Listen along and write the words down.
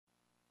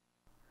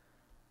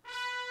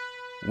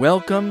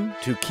Welcome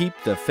to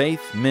Keep the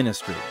Faith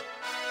Ministry.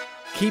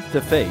 Keep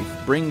the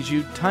Faith brings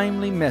you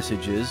timely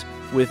messages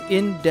with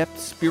in-depth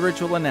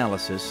spiritual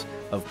analysis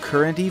of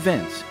current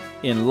events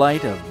in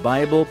light of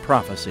Bible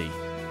prophecy,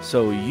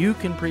 so you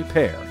can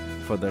prepare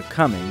for the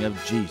coming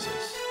of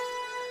Jesus.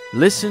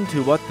 Listen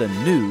to what the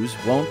news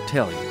won't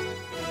tell you.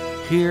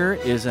 Here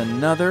is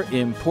another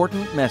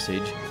important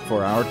message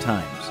for our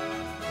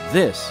times.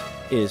 This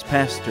is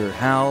Pastor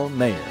Hal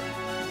Mayer.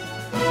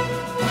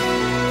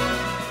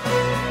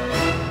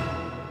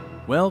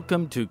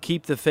 Welcome to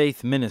Keep the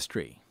Faith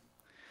Ministry.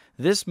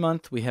 This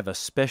month we have a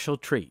special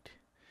treat.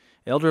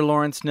 Elder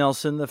Lawrence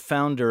Nelson, the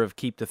founder of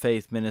Keep the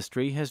Faith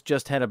Ministry, has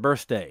just had a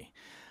birthday.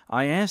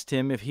 I asked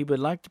him if he would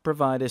like to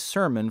provide a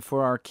sermon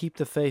for our Keep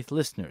the Faith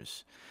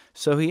listeners,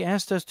 so he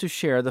asked us to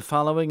share the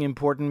following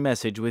important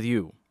message with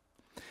you.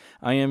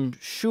 I am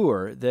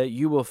sure that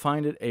you will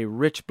find it a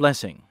rich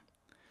blessing.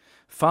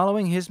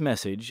 Following his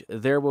message,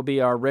 there will be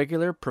our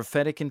regular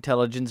prophetic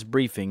intelligence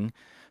briefing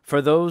for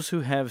those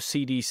who have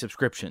CD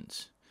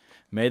subscriptions.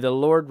 May the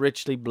Lord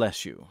richly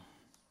bless you.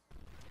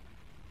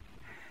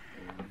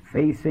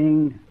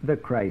 Facing the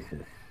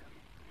crisis.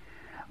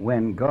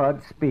 When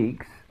God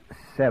speaks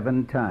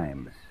 7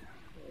 times.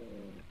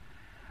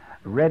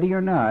 Ready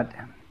or not,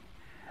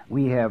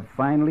 we have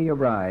finally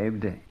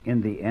arrived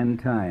in the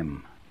end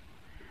time,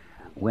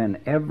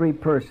 when every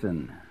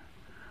person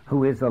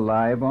who is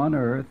alive on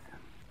earth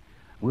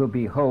will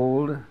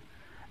behold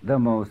the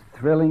most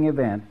thrilling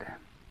event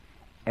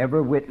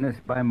ever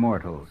witnessed by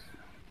mortals.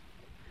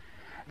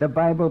 The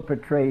Bible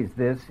portrays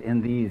this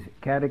in these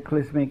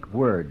cataclysmic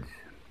words,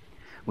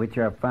 which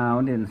are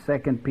found in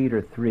 2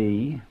 Peter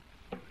 3,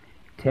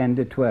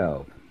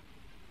 10-12.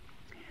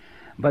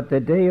 But the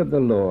day of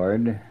the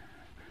Lord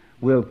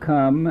will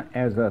come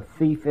as a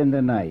thief in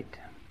the night,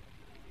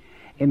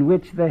 in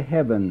which the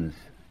heavens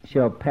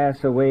shall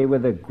pass away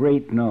with a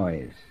great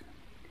noise,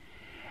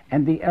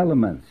 and the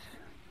elements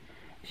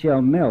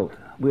shall melt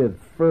with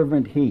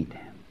fervent heat.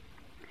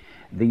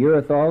 The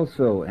earth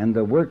also and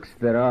the works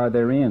that are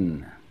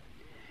therein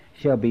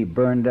shall be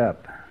burned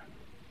up.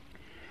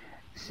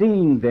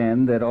 Seeing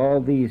then that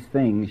all these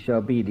things shall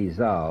be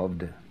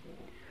dissolved,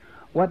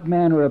 what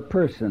manner of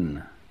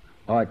person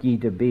ought ye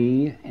to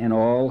be in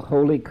all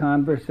holy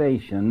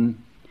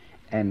conversation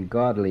and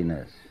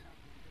godliness,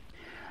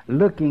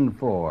 looking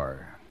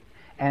for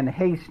and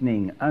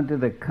hastening unto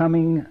the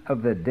coming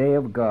of the day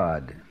of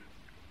God,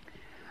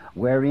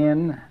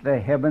 wherein the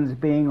heavens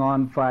being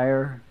on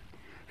fire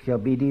shall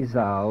be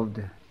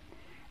dissolved,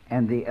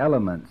 and the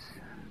elements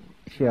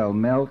shall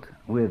melt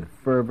with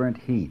fervent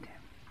heat.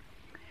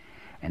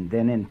 And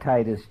then in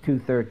Titus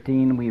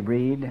 2:13 we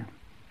read,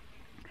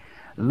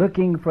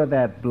 looking for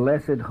that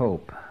blessed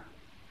hope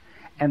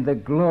and the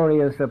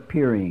glorious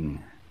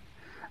appearing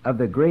of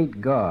the great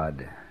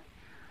God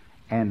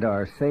and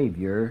our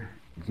Savior,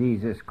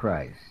 Jesus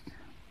Christ.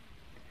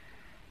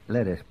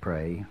 Let us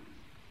pray.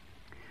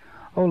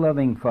 O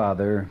loving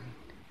Father,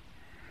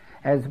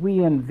 as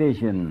we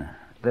envision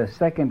the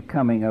second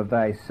coming of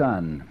thy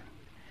Son,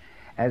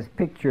 as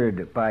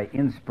pictured by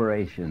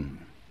inspiration,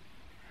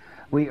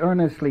 we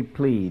earnestly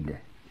plead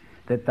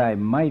that thy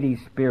mighty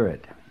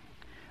Spirit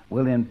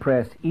will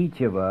impress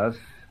each of us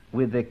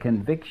with the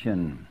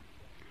conviction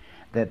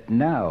that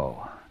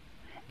now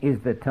is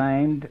the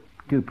time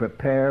to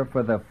prepare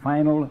for the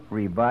final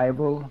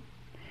revival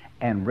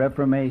and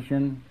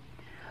reformation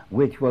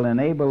which will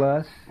enable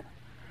us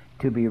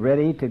to be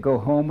ready to go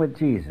home with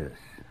Jesus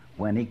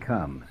when he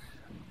comes.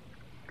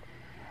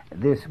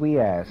 This we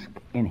ask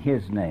in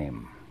his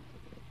name.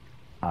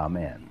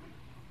 Amen.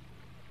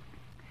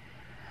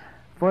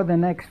 For the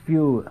next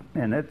few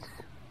minutes,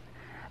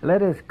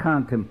 let us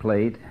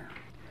contemplate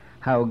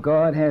how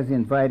God has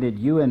invited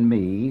you and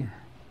me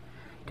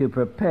to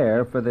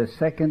prepare for the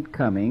second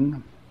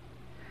coming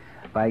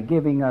by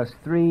giving us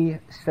 3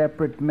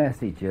 separate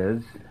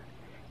messages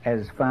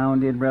as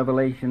found in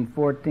Revelation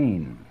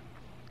 14,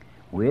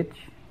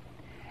 which,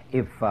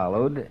 if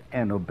followed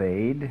and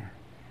obeyed,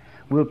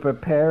 will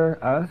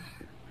prepare us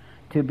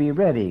to be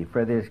ready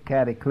for this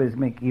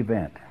cataclysmic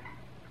event.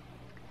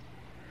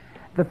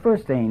 The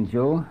first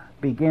angel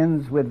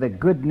begins with the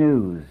good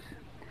news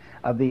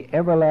of the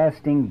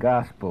everlasting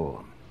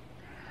gospel,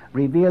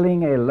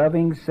 revealing a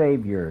loving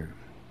Savior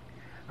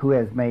who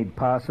has made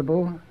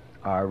possible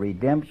our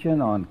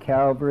redemption on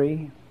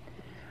Calvary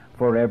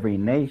for every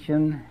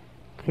nation,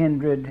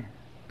 kindred,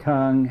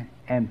 tongue,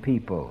 and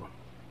people.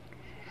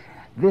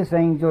 This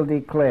angel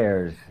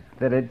declares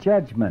that a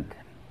judgment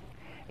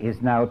is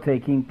now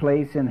taking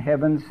place in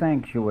heaven's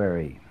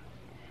sanctuary,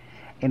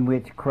 in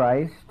which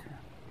Christ,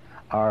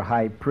 our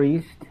high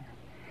priest,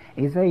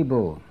 is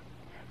able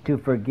to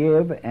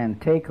forgive and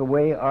take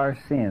away our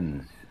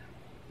sins.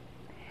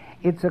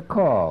 It's a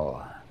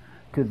call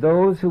to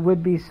those who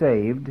would be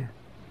saved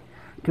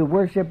to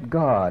worship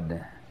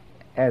God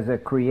as a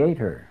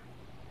creator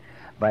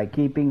by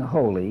keeping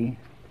holy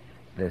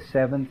the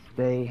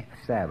seventh-day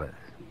Sabbath.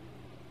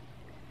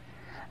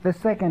 The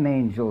second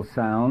angel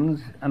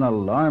sounds an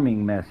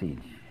alarming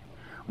message,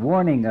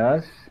 warning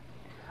us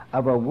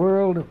of a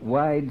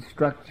worldwide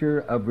structure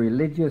of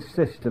religious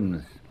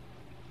systems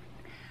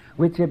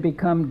which have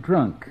become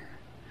drunk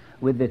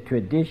with the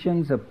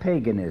traditions of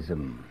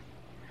paganism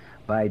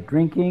by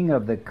drinking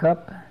of the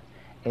cup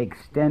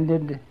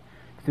extended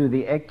through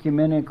the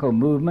ecumenical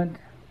movement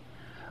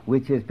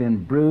which has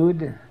been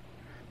brewed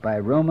by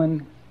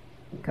Roman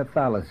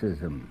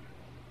Catholicism.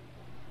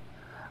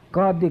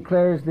 God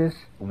declares this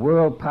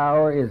world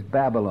power is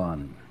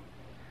Babylon,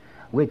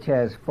 which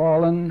has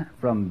fallen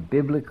from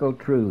biblical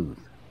truth.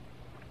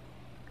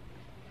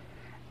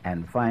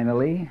 And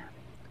finally,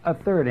 a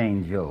third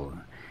angel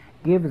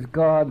gives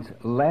God's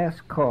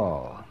last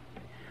call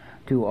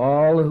to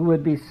all who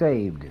would be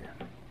saved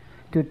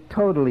to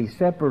totally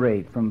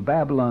separate from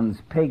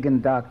Babylon's pagan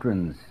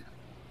doctrines,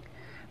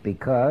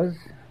 because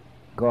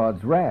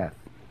God's wrath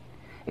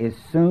is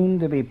soon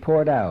to be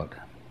poured out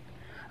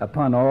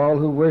upon all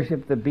who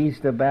worship the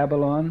beast of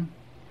Babylon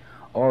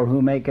or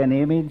who make an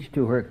image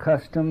to her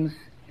customs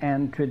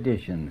and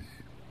traditions.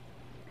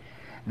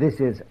 This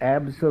is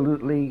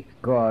absolutely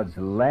God's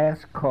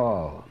last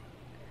call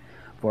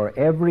for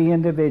every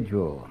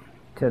individual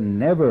to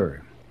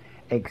never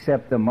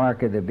accept the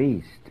mark of the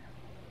beast,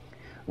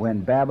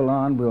 when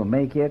Babylon will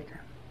make it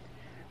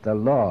the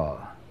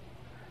law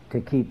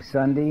to keep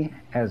Sunday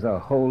as a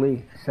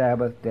holy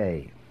Sabbath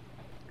day.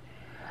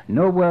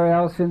 Nowhere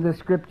else in the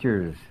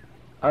Scriptures,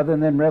 other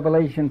than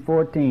Revelation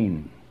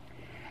 14,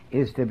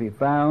 is to be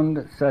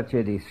found such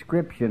a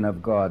description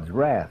of God's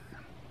wrath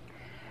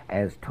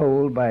as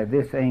told by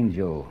this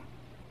angel.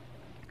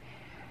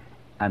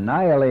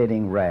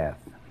 Annihilating wrath,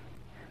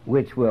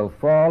 which will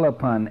fall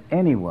upon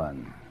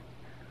anyone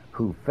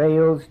who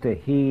fails to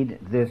heed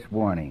this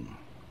warning.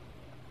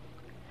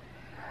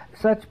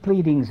 Such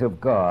pleadings of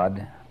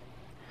God,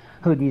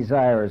 who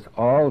desires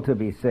all to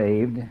be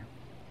saved,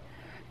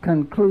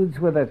 concludes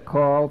with a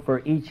call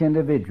for each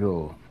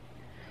individual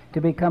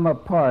to become a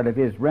part of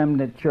his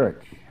remnant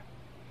church,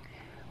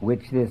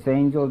 which this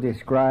angel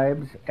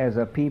describes as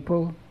a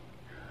people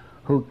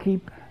who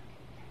keep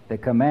the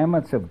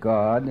commandments of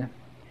God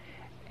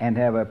and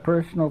have a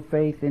personal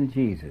faith in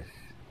Jesus,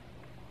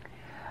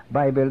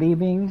 by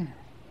believing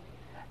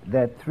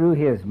that through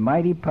his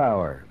mighty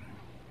power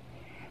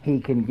he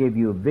can give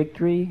you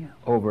victory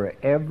over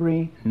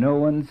every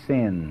known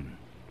sin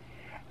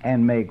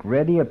and make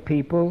ready a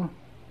people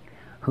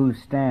who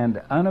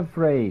stand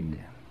unafraid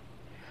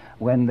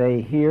when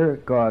they hear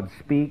God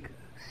speak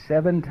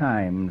 7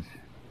 times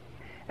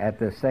at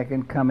the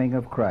second coming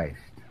of Christ.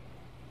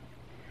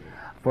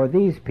 For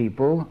these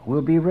people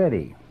will be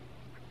ready,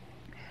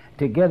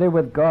 together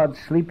with God's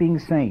sleeping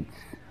saints,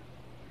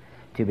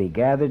 to be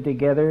gathered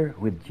together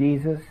with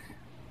Jesus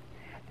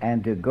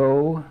and to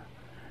go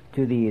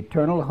to the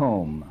eternal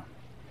home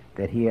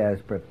that he has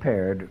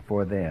prepared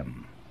for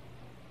them.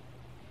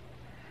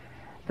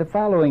 The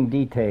following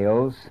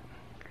details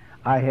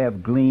I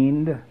have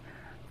gleaned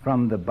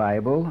from the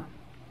Bible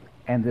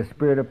and the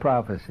Spirit of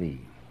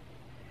prophecy,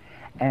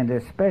 and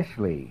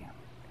especially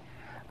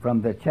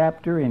from the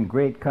chapter in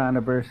Great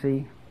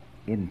Controversy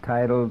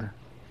entitled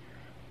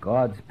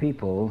God's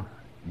People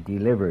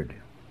Delivered.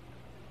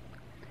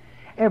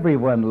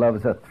 Everyone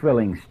loves a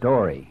thrilling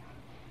story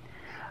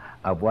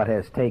of what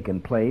has taken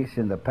place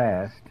in the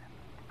past,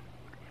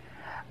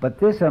 but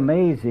this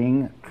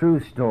amazing true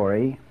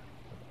story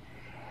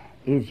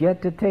is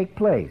yet to take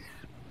place.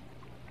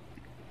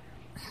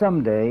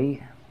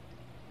 Someday,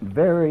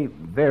 very,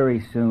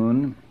 very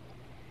soon,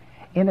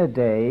 in a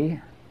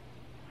day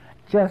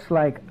just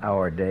like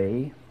our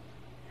day,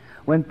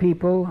 when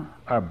people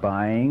are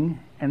buying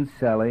and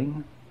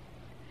selling,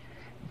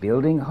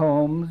 building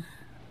homes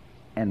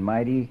and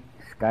mighty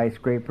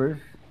skyscrapers,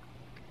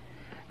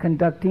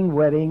 conducting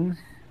weddings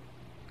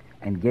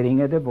and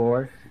getting a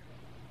divorce,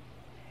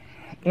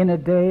 in a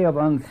day of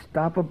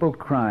unstoppable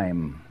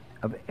crime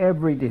of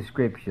every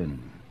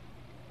description,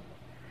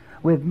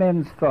 with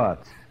men's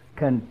thoughts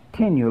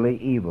continually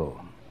evil.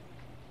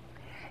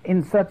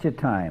 In such a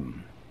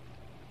time,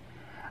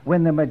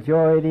 when the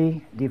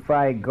majority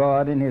defy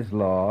God and his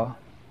law,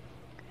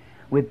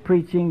 with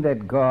preaching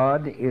that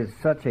God is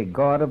such a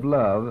God of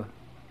love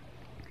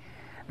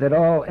that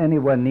all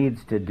anyone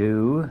needs to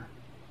do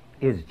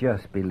is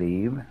just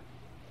believe,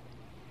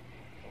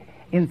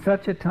 in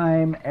such a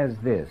time as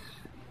this,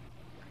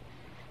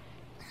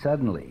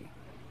 suddenly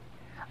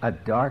a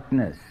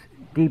darkness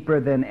deeper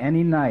than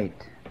any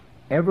night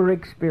ever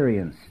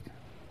experienced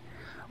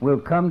will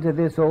come to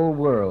this old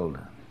world,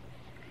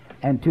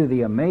 and to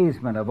the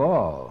amazement of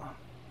all,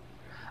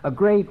 a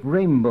great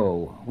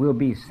rainbow will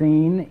be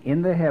seen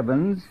in the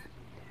heavens,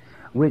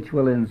 which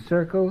will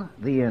encircle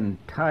the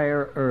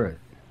entire earth.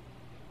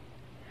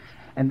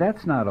 And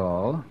that's not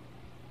all.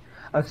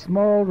 A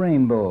small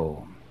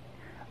rainbow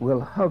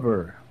will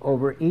hover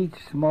over each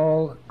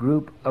small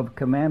group of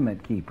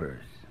commandment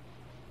keepers.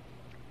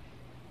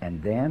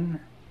 And then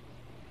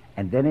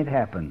it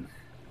happens.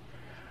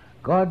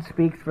 God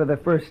speaks for the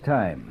first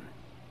time.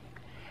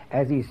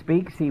 As he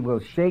speaks, he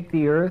will shake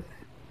the earth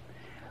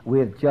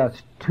with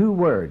just 2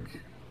 words.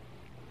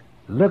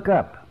 Look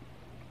up.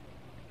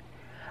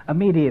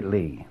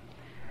 Immediately,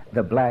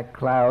 the black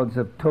clouds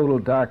of total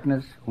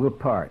darkness will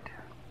part,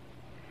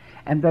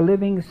 and the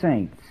living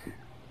saints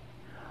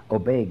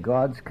obey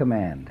God's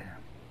command.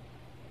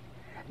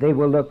 They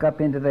will look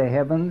up into the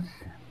heavens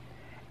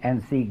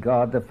and see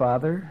God the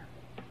Father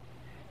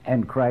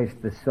and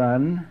Christ the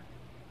Son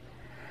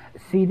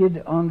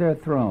seated on their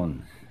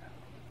thrones.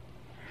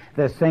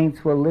 The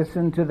saints will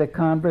listen to the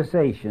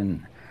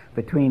conversation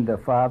between the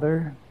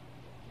Father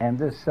and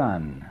the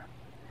Son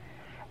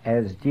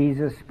as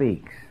Jesus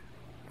speaks,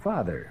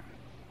 "Father,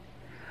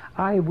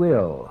 I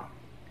will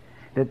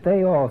that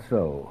they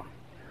also,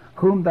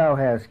 whom thou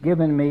hast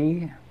given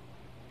me,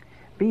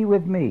 be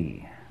with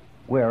me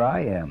where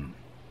I am."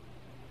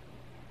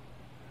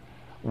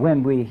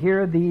 When we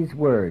hear these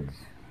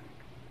words,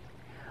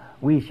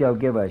 we shall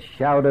give a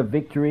shout of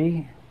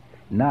victory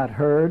not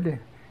heard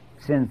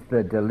since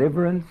the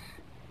deliverance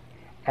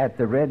at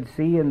the Red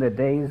Sea in the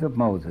days of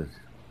Moses.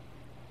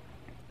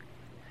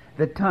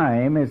 The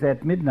time is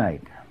at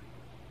midnight.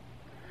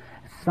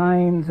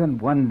 Signs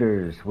and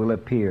wonders will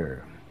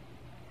appear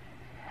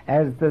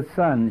as the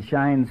sun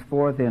shines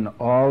forth in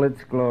all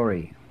its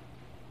glory.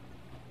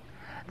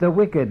 The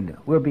wicked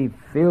will be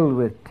filled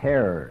with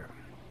terror.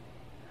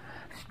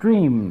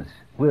 Streams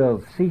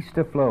will cease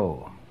to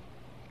flow.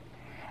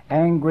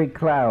 Angry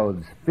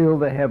clouds fill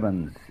the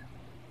heavens.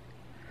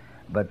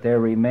 But there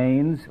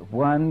remains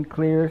one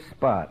clear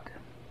spot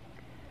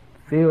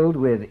filled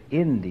with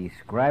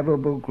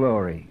indescribable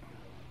glory.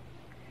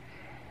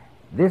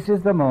 This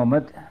is the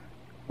moment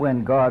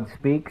when God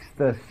speaks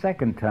the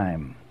second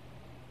time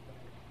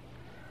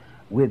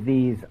with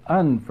these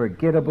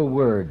unforgettable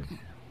words,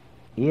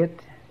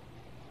 "It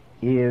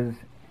is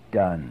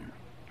done."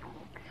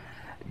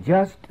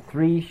 Just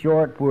 3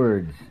 short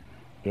words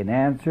in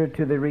answer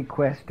to the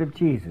request of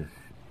Jesus.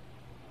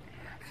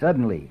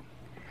 Suddenly,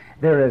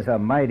 there is a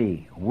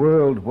mighty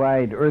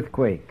worldwide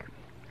earthquake,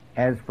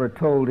 as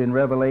foretold in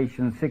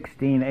Revelation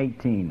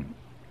 16:18.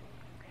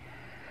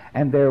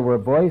 And there were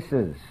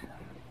voices,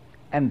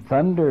 and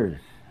thunders,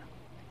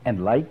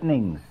 and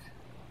lightnings,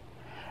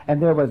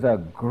 and there was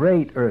a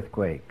great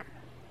earthquake,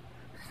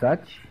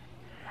 such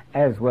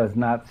as was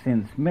not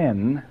since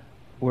men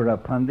were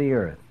upon the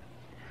earth.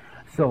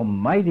 So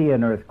mighty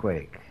an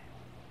earthquake,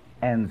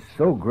 and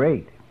so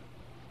great.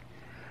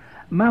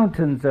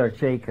 Mountains are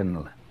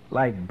shaken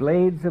like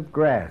blades of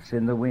grass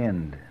in the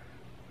wind.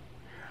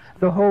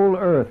 The whole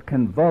earth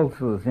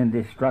convulses in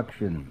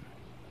destruction.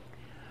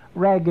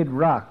 Ragged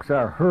rocks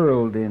are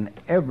hurled in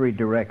every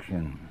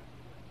direction.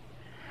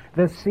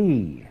 The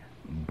sea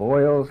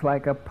boils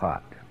like a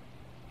pot.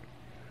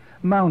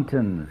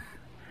 Mountains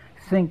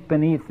sink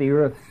beneath the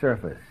earth's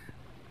surface,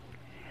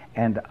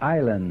 and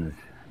islands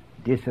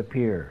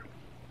disappear.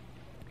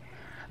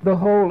 The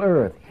whole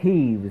earth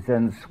heaves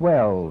and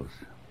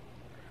swells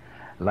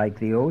like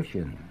the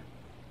ocean.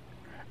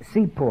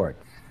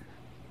 Seaports,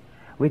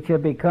 which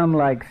have become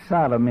like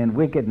Sodom in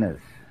wickedness,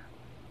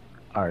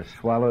 are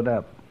swallowed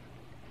up.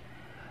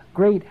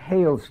 Great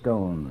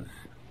hailstones,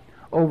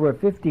 over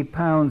 50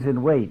 pounds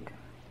in weight,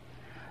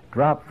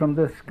 drop from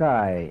the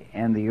sky,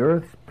 and the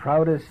earth's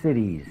proudest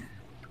cities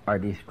are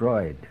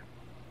destroyed.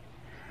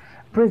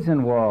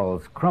 Prison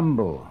walls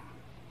crumble,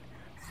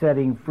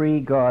 setting free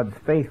God's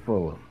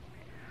faithful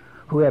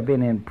who have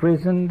been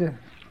imprisoned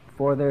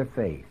for their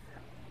faith.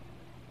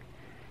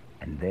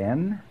 And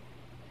then,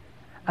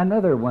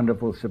 another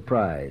wonderful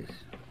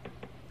surprise.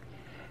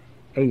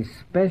 A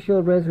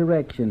special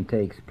resurrection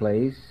takes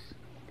place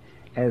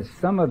as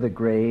some of the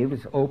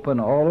graves open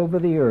all over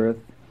the earth,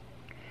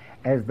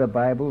 as the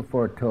Bible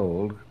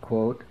foretold,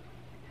 quote,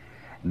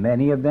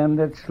 "Many of them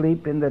that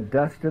sleep in the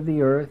dust of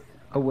the earth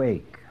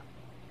awake,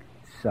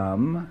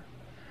 some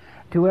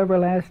to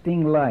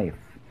everlasting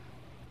life,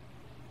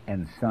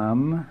 and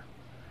some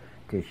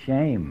to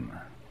shame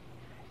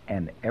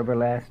and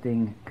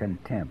everlasting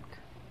contempt."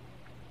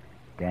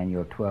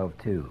 Daniel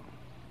 12:2.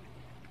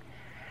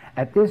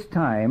 At this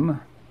time,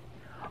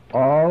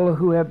 all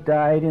who have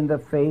died in the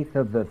faith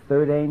of the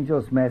third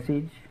angel's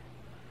message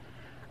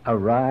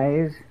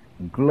arise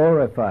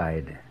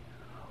glorified.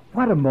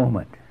 What a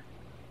moment!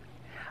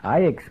 I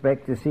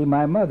expect to see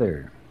my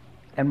mother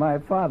and my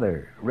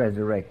father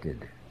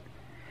resurrected,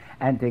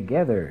 and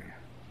together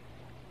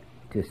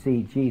to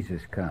see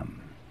Jesus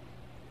come.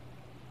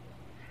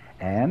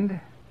 And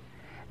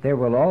there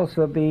will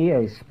also be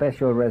a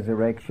special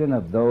resurrection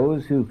of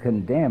those who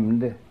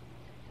condemned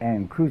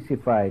and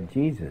crucified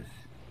Jesus.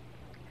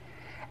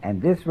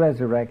 And this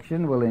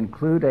resurrection will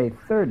include a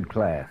third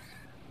class,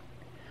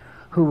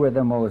 who were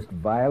the most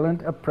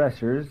violent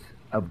oppressors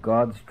of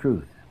God's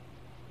truth.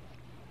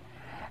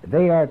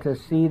 They are to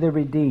see the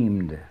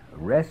redeemed,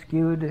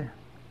 rescued,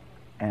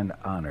 and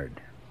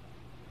honored.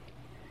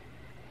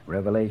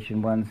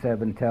 Revelation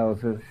 1:7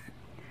 tells us,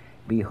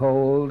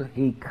 "Behold,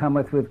 he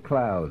cometh with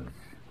clouds,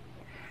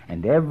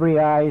 and every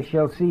eye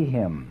shall see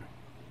him,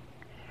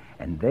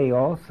 and they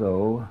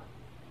also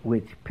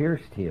which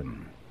pierced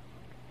him,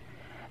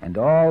 and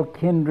all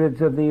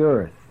kindreds of the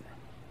earth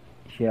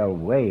shall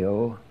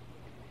wail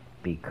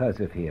because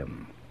of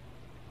him."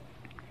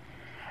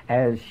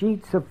 As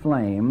sheets of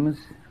flames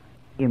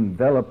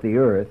envelop the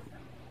earth,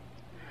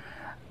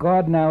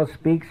 God now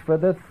speaks for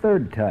the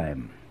third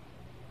time,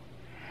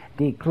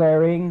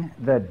 declaring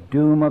the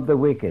doom of the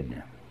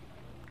wicked.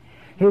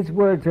 His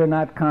words are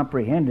not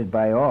comprehended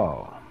by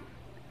all,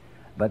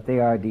 but they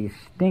are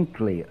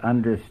distinctly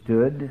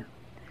understood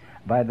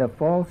by the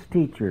false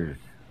teachers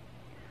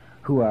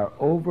who are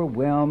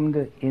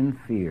overwhelmed in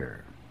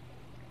fear.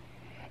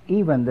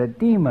 Even the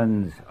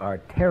demons are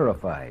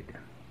terrified.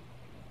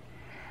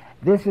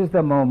 This is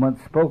the moment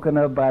spoken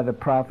of by the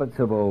prophets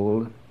of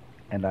old,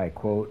 and I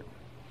quote,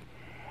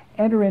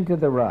 "Enter into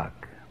the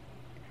rock,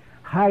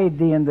 hide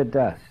thee in the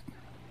dust,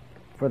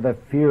 for the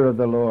fear of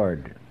the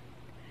Lord,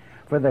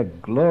 for the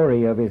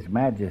glory of his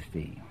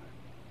majesty.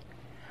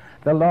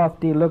 The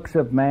lofty looks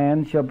of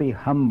man shall be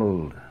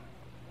humbled,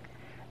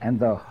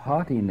 and the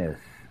haughtiness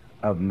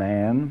of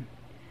man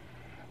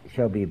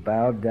shall be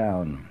bowed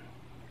down,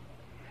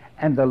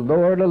 and the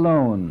Lord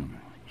alone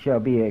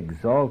shall be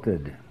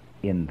exalted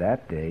in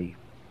that day.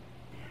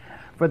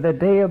 For the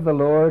day of the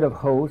Lord of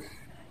hosts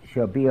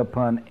shall be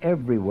upon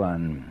every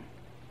one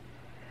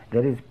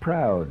that is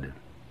proud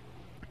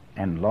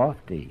and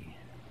lofty,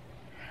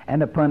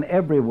 and upon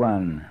every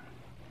one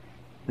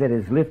that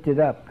is lifted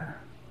up,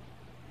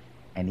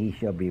 and he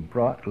shall be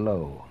brought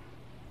low.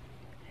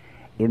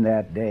 In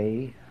that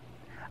day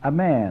a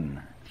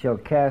man shall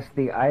cast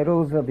the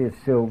idols of his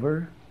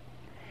silver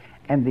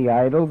and the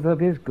idols of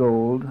his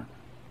gold,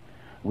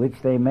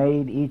 which they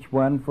made each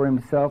one for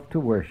himself to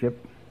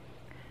worship,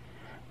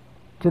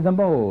 to the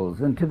moles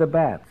and to the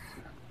bats,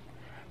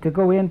 to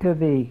go into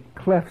the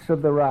clefts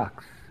of the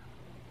rocks,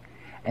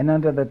 and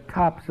under the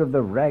tops of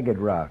the ragged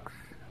rocks,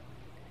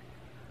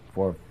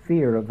 for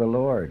fear of the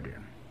Lord,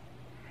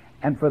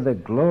 and for the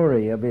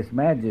glory of his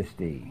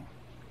majesty,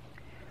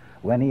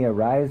 when he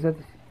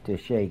ariseth to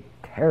shake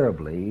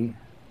terribly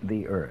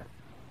the earth."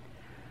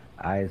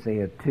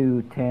 Isaiah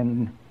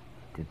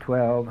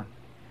 2:10-12,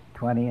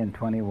 20 and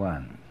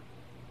 21.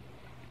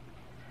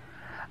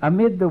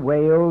 Amid the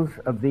wails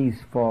of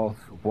these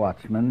false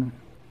watchmen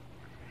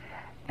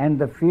and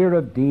the fear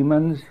of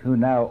demons who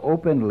now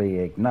openly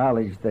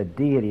acknowledge the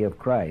deity of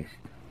Christ,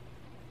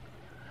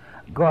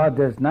 God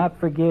does not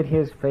forget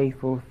his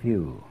faithful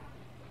few.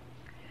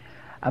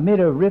 Amid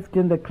a rift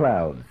in the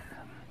clouds,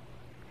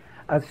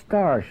 a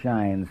star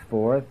shines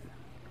forth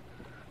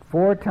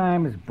 4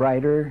 times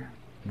brighter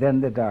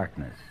than the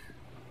darkness.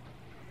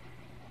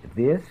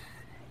 This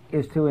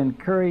is to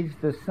encourage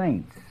the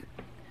saints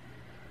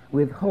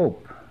with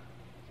hope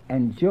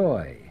and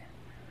joy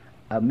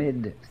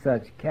amid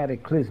such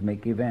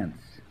cataclysmic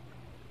events.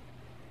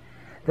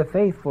 The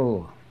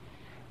faithful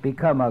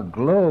become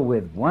aglow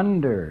with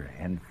wonder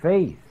and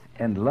faith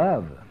and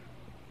love.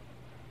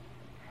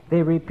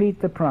 They repeat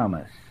the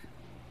promise,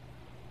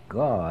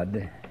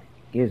 "God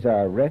is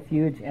our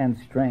refuge and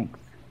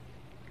strength,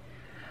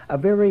 a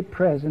very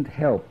present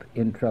help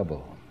in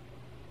trouble.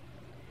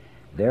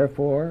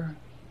 Therefore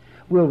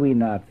will we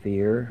not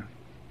fear,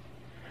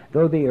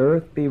 though the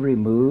earth be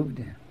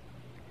removed,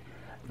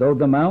 though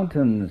the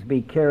mountains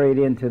be carried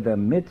into the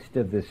midst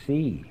of the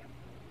sea,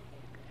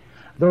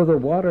 though the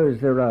waters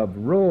thereof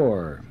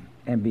roar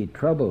and be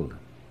troubled,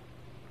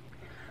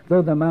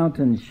 though the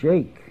mountains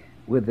shake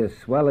with the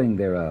swelling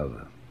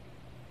thereof."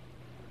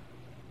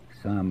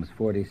 Psalms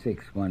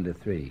 46,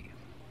 1-3.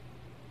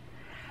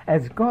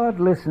 As God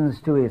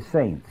listens to his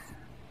saints,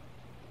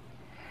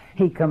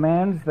 he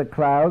commands the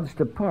clouds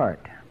to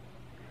part,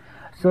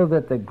 so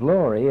that the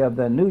glory of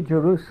the New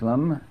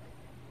Jerusalem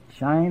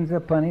shines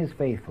upon his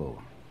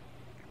faithful.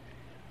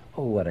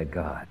 Oh, what a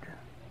God!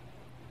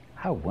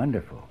 How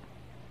wonderful!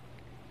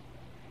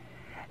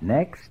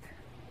 Next,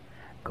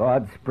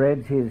 God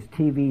spreads his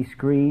TV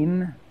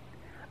screen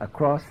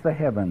across the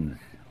heavens.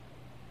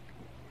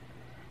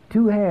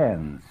 2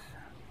 hands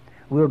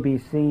will be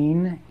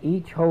seen,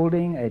 each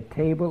holding a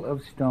table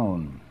of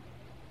stone.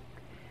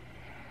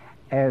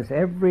 As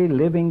every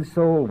living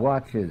soul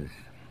watches,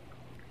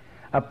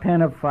 a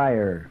pen of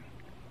fire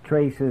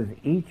traces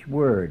each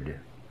word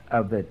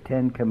of the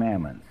 10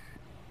 Commandments.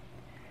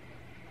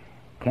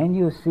 Can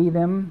you see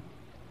them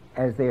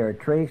as they are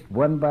traced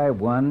one by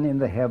one in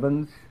the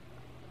heavens?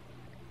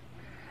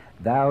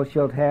 "Thou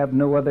shalt have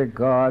no other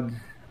gods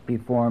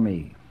before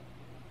me."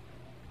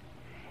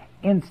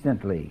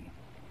 Instantly,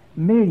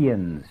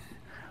 millions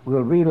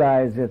will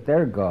realize that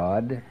their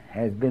God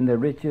has been the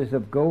riches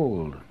of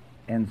gold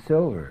and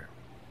silver.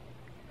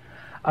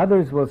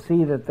 Others will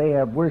see that they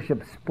have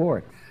worshipped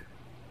sports,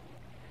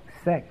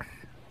 sex,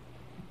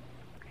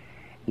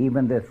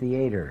 even the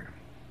theater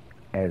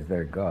as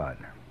their God.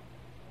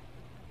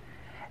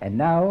 And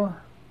now,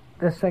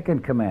 the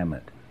second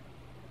commandment.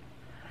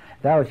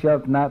 "Thou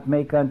shalt not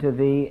make unto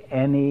thee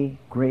any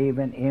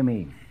graven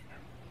image.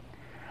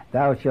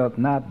 Thou shalt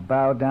not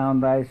bow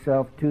down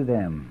thyself to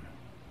them."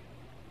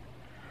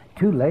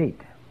 Too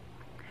late,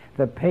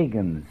 the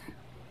pagans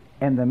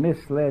and the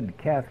misled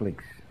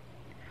Catholics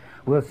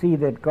will see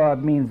that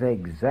God means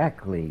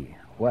exactly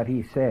what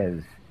he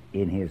says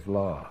in his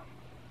law.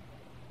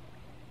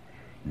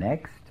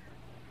 Next,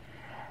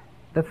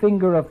 The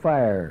finger of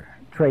fire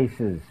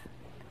traces,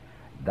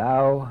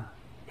 "Thou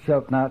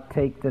shalt not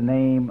take the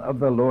name of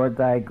the Lord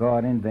thy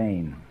God in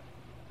vain."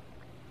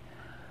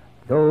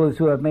 Those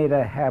who have made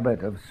a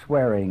habit of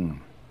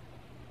swearing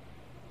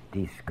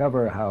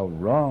discover how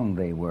wrong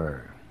they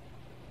were.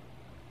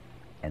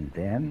 And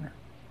then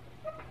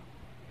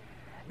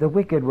the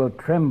wicked will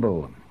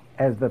tremble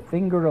as the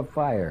finger of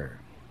fire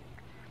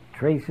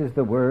traces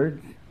the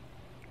words,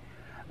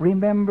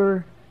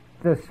 "Remember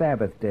the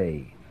Sabbath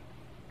day,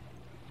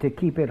 to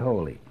keep it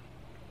holy.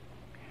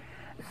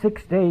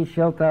 6 days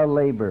shalt thou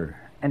labor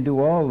and do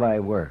all thy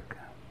work.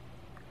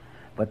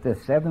 But the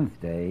seventh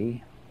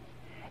day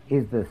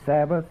is the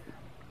Sabbath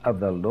of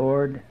the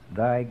Lord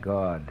thy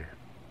God.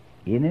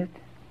 In it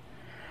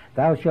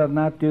thou shalt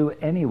not do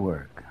any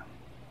work,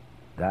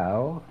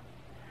 thou,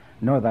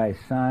 nor thy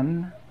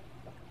son,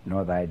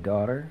 nor thy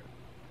daughter,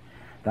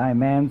 thy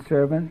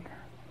manservant,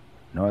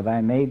 nor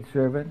thy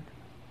maidservant,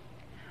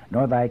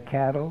 nor thy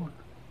cattle,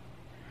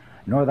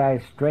 nor thy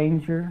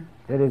stranger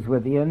that is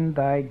within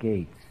thy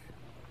gates.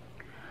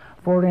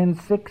 For in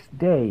 6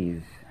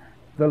 days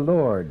the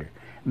Lord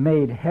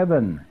made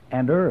heaven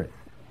and earth,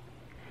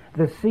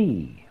 the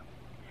sea,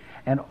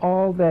 and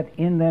all that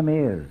in them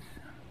is,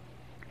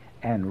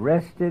 and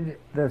rested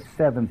the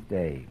seventh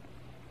day.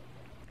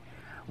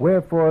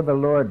 Wherefore the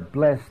Lord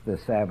blessed the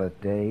Sabbath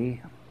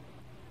day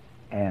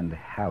and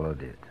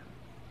hallowed it."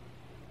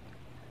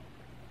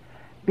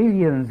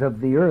 Billions of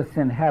the earth's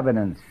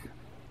inhabitants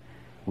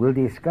will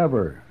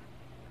discover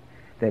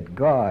that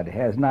God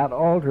has not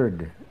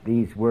altered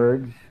these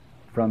words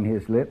from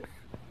his lips.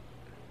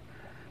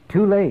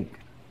 Too late,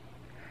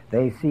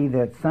 they see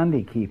that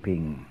Sunday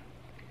keeping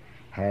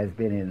has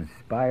been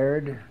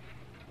inspired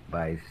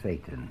by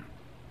Satan.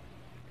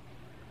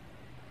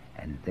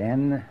 And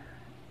then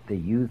the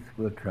youth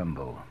will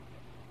tremble,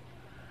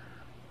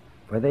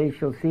 for they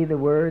shall see the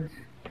words,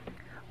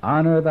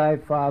 "Honor thy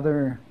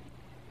father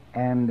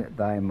and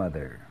thy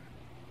mother."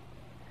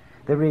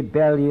 The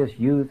rebellious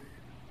youth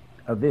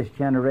of this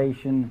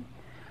generation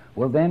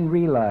will then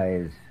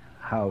realize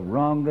how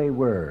wrong they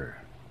were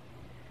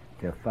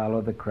to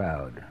follow the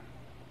crowd.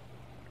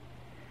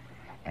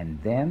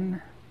 And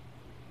then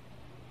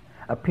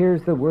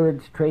appears the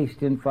words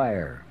traced in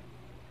fire,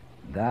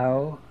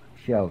 "Thou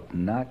shalt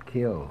not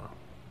kill,"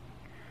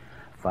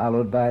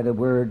 followed by the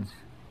words,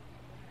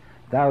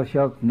 "Thou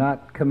shalt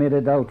not commit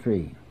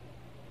adultery."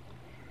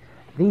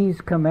 These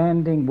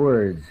commanding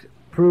words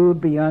prove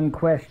beyond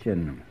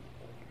question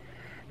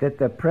that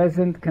the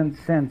present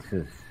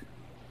consensus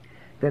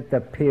that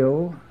the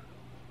pill,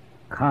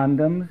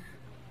 condoms,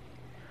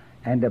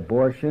 and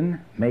abortion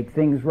make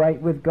things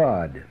right with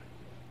God,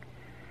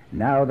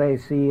 now they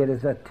see it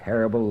as a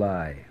terrible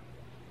lie.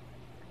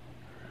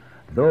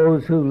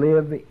 Those who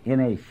live in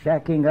a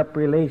shacking up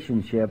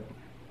relationship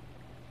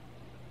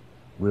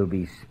will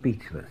be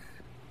speechless.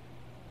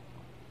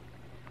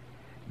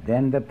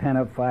 Then the pen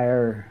of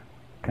fire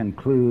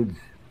concludes,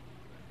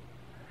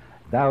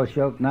 "Thou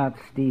shalt not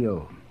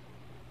steal.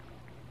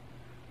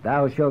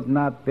 Thou shalt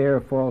not bear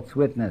false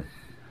witness.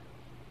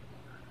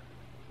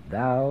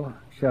 Thou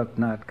shalt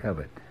not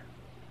covet."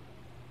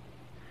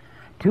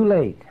 Too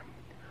late,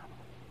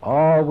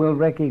 all will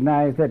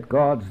recognize that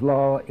God's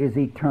law is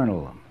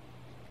eternal,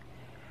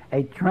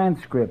 a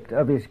transcript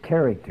of his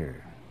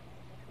character,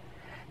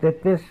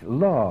 that this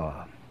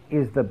law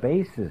is the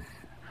basis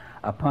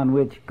upon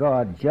which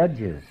God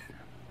judges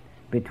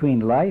between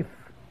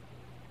life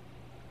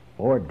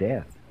or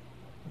death.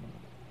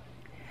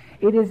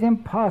 It is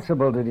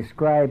impossible to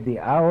describe the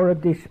hour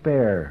of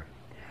despair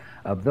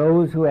of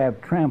those who have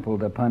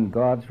trampled upon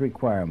God's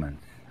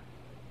requirements.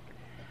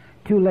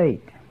 Too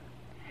late,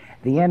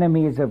 the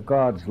enemies of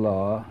God's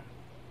law,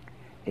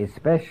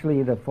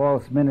 especially the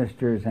false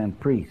ministers and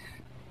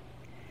priests,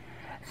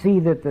 see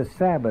that the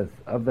Sabbath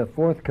of the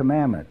fourth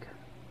commandment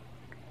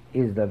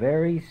is the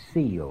very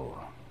seal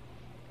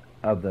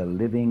of the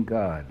living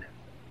God.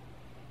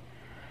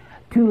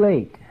 Too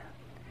late,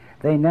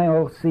 they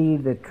now see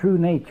the true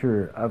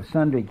nature of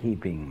Sunday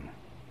keeping,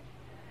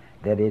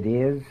 that it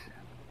is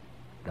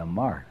the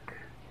mark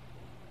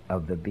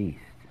of the beast,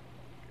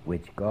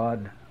 which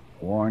God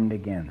warned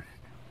against.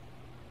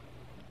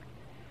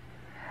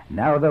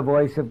 Now the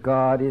voice of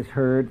God is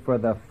heard for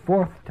the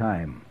fourth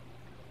time,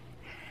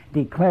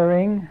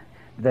 declaring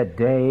the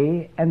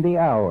day and the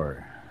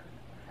hour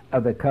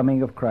of the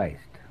coming of Christ.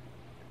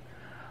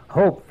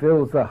 Hope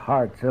fills the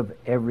hearts of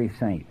every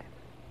saint.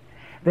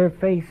 Their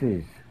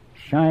faces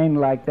shine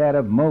like that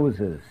of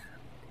Moses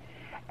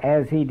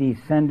as he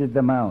descended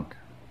the mount.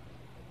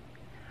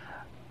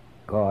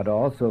 God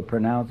also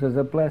pronounces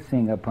a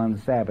blessing upon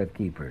Sabbath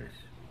keepers.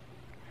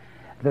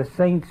 The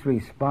saints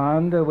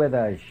respond with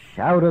a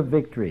shout of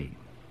victory.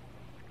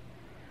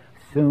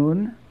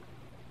 Soon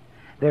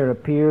there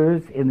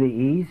appears in the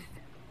east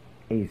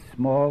a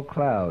small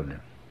cloud.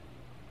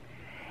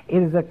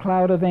 It is a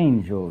cloud of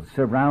angels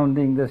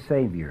surrounding the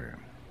Savior.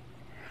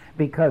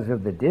 Because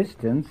of the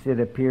distance, it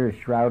appears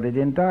shrouded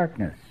in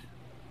darkness,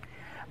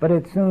 but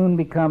it soon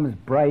becomes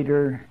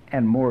brighter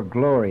and more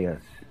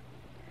glorious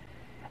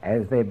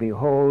as they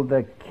behold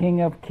the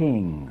King of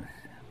Kings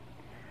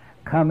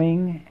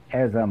coming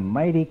as a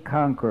mighty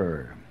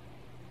conqueror,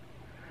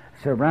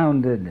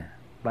 surrounded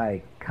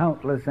by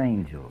countless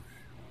angels.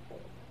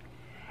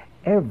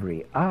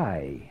 Every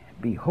eye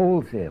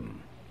beholds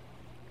him.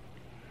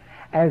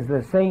 As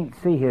the saints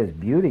see his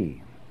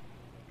beauty,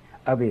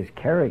 of his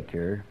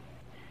character,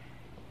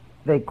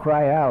 they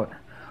cry out,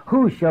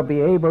 "Who shall be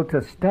able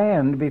to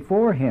stand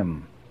before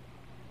him?"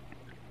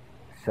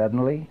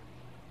 Suddenly,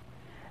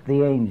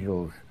 the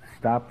angels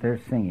stop their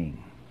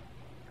singing.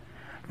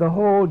 The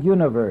whole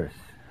universe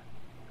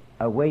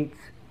awaits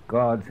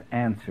God's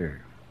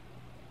answer.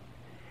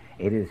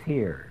 It is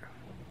here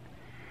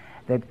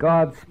that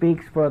God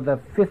speaks for the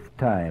 5th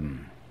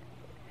time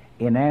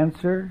in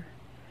answer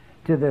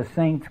to the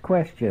saint's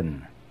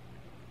question.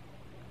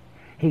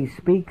 He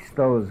speaks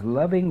those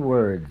loving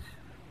words,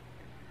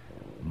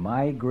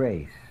 "My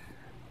grace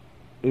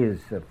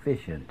is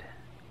sufficient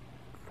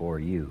for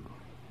you."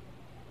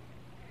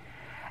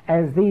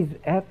 At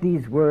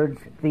these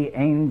words, the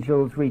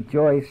angels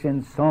rejoice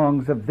in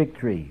songs of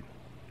victory.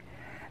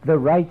 The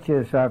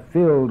righteous are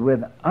filled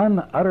with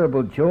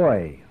unutterable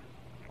joy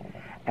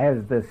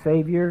as the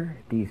Savior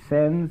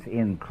descends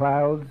in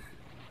clouds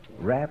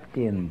wrapped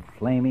in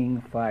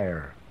flaming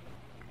fire.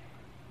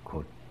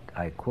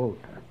 I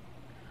quote,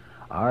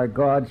 "Our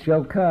God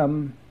shall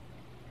come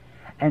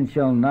and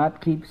shall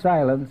not keep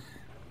silence.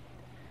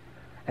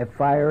 A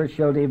fire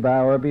shall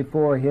devour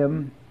before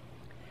him,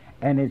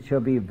 and it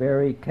shall be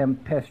very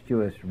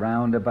tempestuous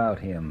round about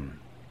him."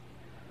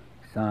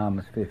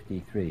 Psalms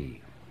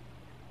 53.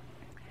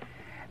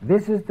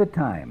 This is the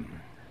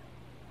time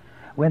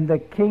when the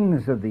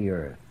kings of the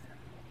earth,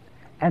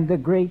 and the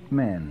great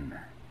men,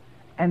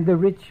 and the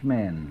rich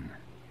men,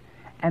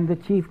 and the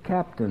chief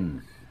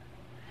captains,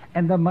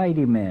 and the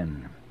mighty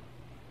men,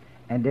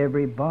 and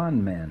every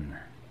bondman,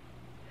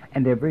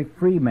 and every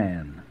free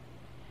man,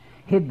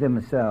 hid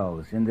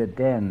themselves in the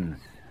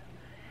dens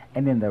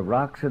and in the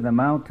rocks of the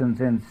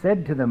mountains, and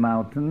said to the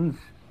mountains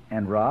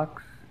and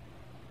rocks,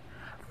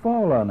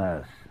 "Fall on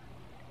us,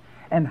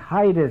 and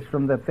hide us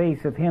from the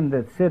face of him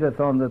that sitteth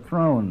on the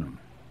throne,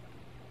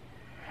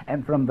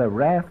 and from the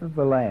wrath of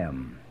the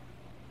Lamb."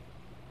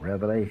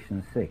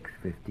 Revelation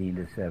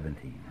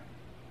 6:15-17.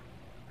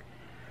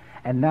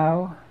 And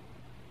now,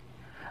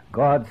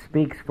 God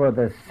speaks for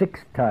the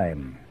 6th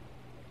time,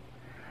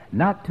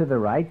 not to the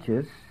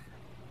righteous,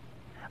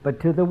 but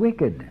to the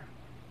wicked,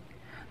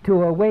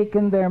 to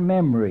awaken their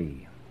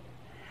memory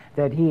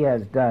that he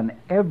has done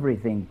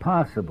everything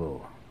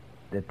possible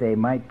that they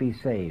might be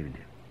saved.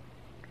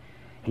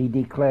 He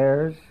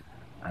declares,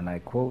 and I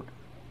quote,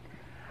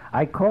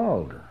 "I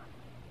called,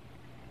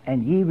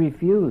 and ye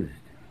refused.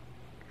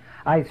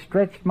 I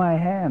stretched my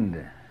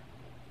hand,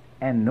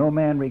 and no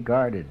man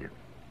regarded.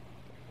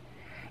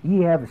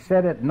 Ye have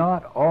set at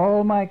naught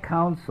all my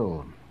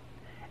counsel,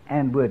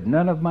 and would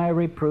none of my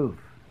reproof."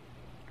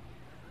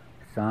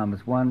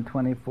 Psalms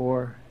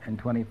 124 and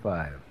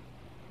 25.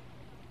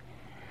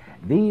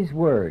 These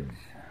words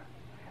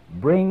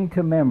bring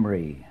to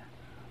memory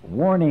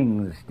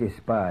warnings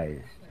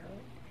despised,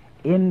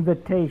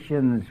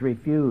 invitations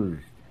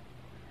refused,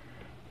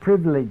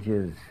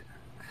 privileges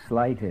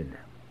slighted.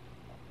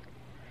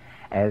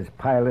 As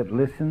Pilate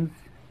listens,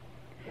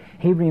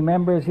 he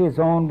remembers his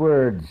own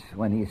words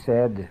when he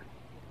said,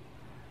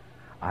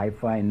 "I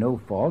find no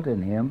fault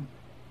in him."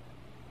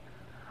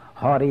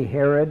 Haughty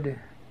Herod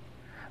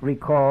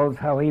recalls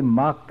how he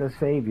mocked the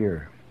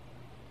Savior.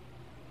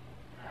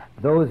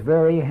 Those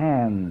very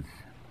hands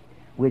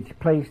which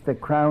placed the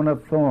crown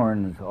of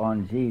thorns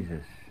on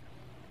Jesus,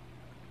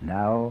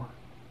 now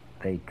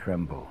they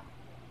tremble.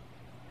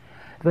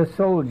 The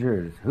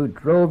soldiers who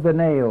drove the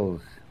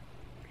nails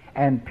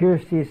and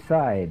pierced his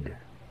side,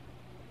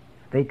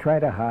 they try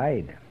to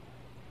hide.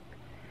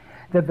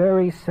 The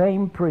very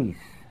same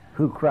priests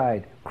who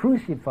cried,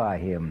 "Crucify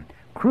him,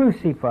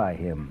 crucify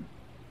him,"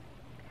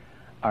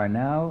 are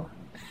now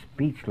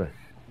speechless.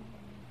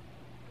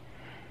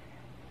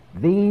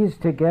 These,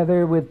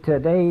 together with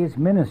today's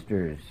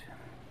ministers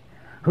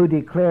who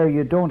declare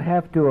you don't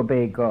have to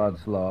obey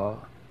God's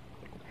law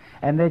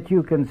and that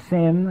you can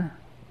sin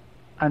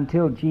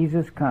until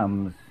Jesus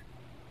comes,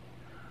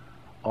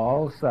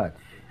 all such,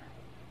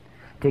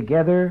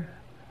 together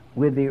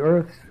with the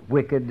earth's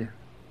wicked,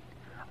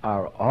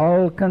 are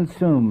all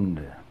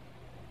consumed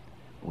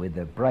with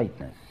the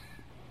brightness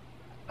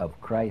of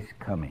Christ's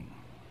coming.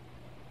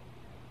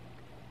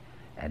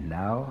 And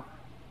now,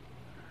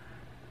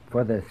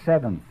 for the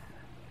 7th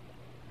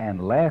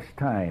and last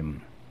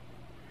time,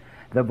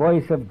 the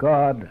voice of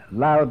God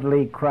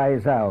loudly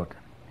cries out,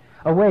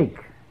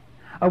 "Awake,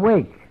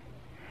 awake,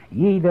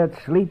 ye that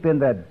sleep in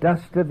the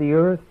dust of the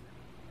earth,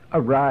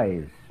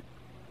 arise."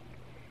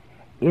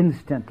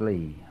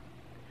 Instantly,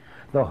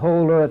 the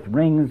whole earth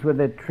rings with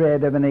the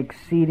tread of an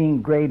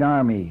exceeding great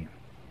army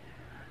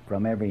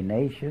from every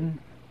nation,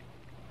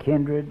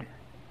 kindred,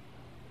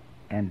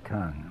 and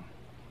tongue.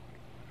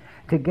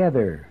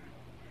 Together,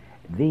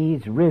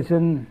 these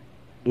risen,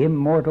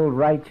 immortal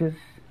righteous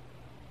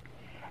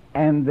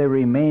and the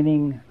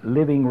remaining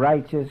living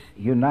righteous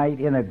unite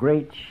in a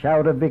great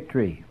shout of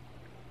victory.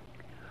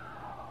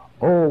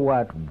 Oh,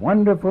 what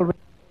wonderful!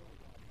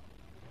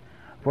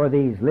 For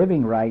these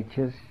living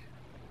righteous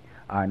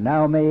are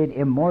now made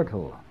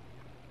immortal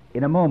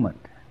in a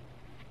moment,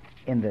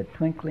 in the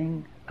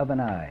twinkling of an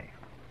eye.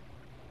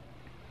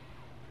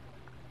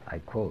 I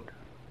quote,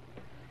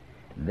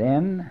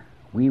 "Then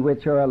we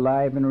which are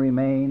alive and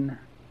remain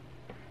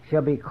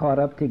shall be caught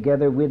up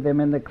together with them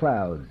in the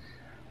clouds,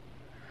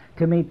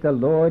 to meet the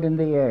Lord in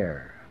the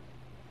air,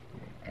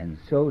 and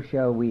so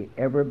shall we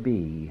ever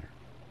be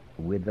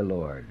with the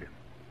Lord."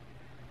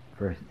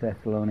 1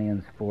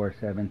 Thessalonians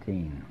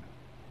 4:17.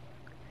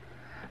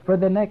 For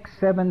the next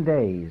 7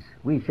 days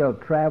we shall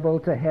travel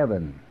to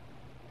heaven.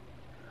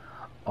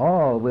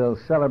 All will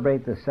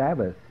celebrate the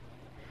Sabbath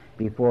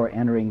before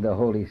entering the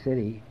holy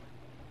city.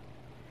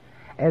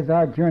 As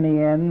our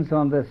journey ends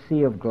on the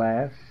Sea of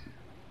Glass,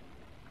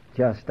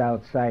 just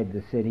outside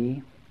the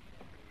city,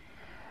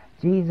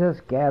 Jesus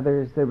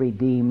gathers the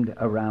redeemed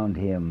around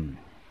him.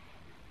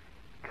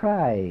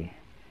 Try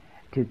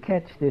to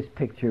catch this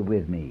picture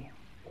with me.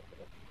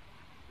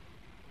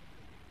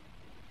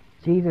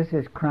 Jesus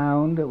is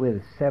crowned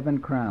with 7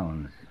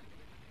 crowns,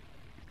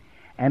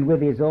 and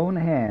with his own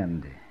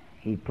hand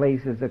he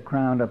places a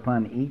crown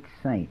upon each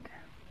saint,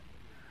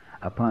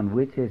 upon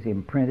which is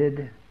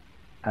imprinted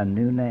a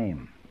new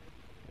name.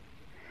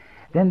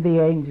 Then the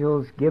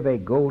angels give a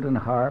golden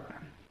harp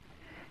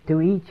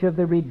to each of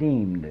the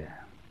redeemed,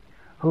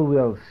 who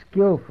will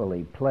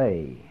skillfully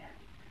play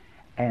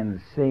and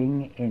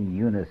sing in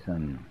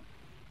unison.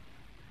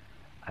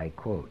 I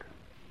quote,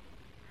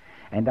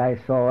 "And I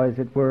saw as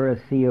it were a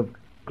sea of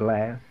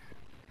glass,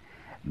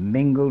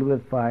 mingled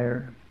with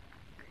fire,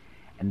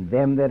 and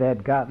them that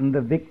had gotten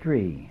the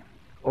victory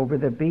over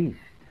the beast,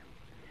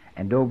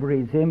 and over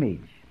his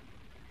image,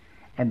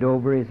 and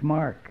over his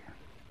mark,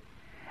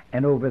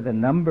 and over the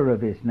number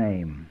of his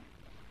name,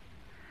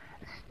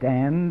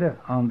 stand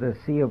on the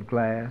sea of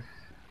glass,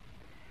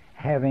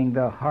 having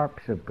the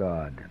harps of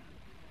God.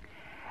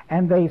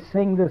 And they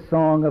sing the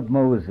song of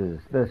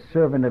Moses, the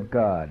servant of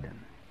God,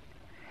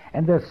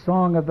 and the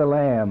song of the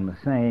Lamb,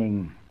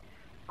 saying,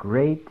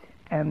 Great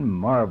and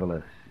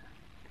marvelous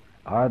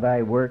are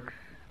thy works,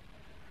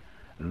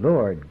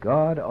 Lord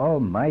God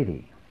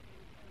Almighty.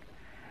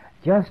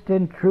 Just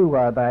and true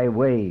are thy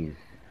ways,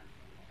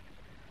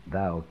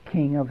 thou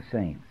King of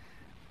saints."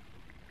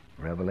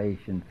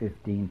 Revelation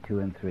 15:2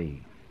 and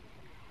 3.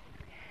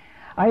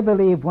 I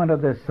believe one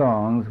of the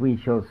songs we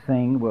shall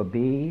sing will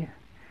be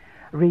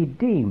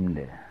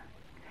Redeemed.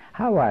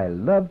 How I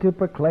love to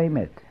proclaim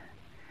it.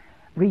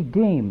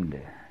 Redeemed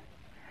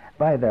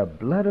by the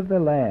blood of the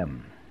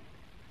Lamb.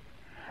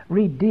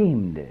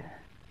 Redeemed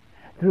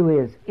through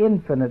his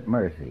infinite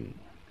mercy.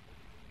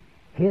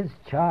 His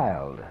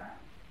child,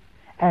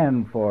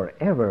 and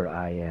forever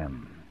I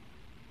am.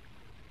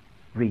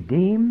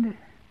 Redeemed,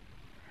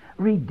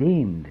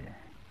 redeemed,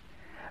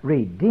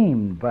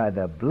 redeemed by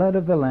the blood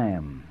of the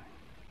Lamb.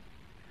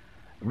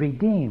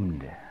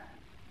 Redeemed,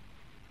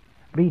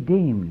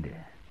 redeemed,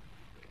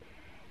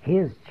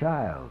 his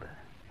child,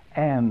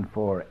 and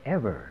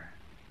forever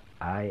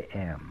I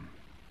am.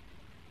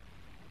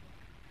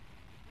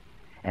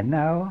 And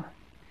now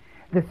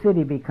the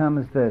city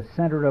becomes the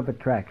center of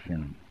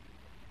attraction.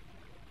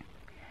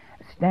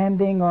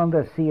 Standing on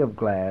the sea of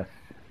glass,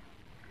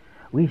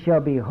 we shall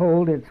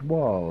behold its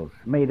walls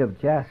made of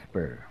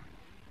jasper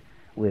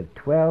with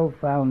 12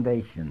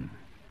 foundations.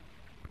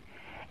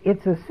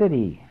 It's a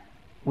city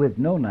with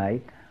no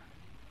night,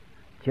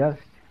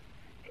 just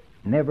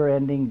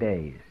never-ending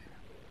days.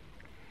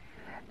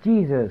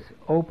 Jesus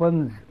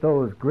opens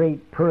those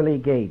great pearly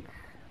gates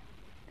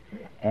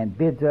and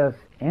bids us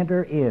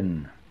enter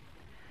in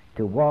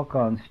to walk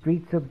on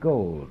streets of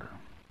gold,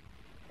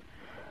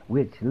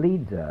 which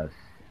leads us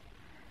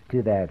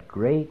to that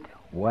great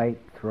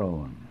white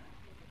throne.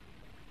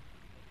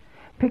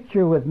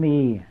 Picture with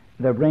me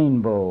the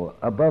rainbow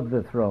above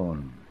the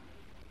throne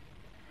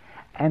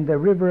and the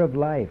river of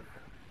life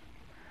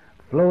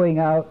flowing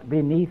out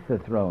beneath the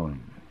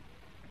throne.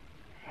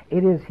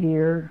 It is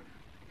here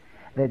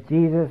that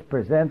Jesus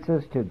presents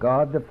us to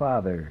God the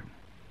Father,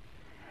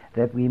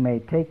 that we may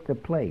take the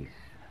place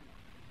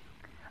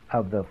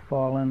of the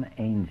fallen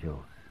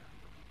angels.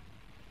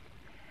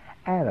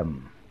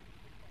 Adam,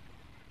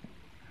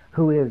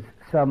 who is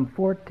some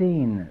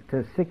 14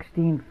 to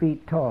 16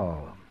 feet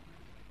tall,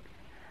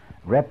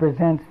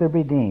 represents the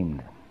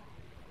redeemed.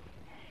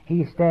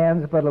 He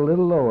stands but a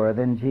little lower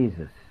than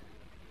Jesus.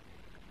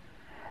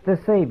 The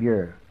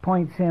Savior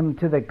points him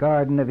to the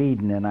Garden of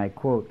Eden, and I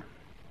quote,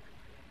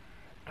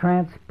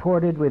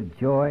 "Transported with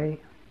joy,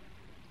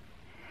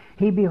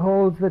 he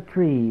beholds the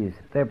trees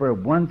that were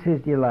once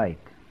his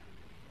delight,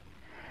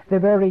 the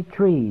very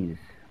trees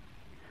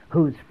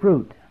whose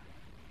fruit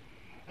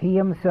he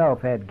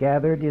himself had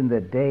gathered in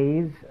the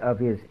days of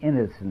his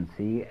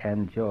innocency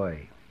and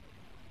joy.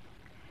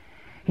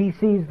 He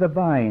sees the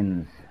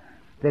vines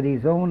that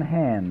his own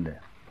hand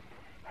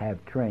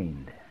have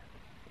trained,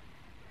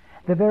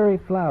 the very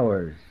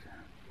flowers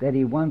that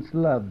he once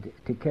loved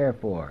to care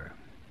for.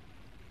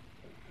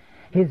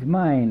 His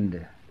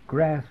mind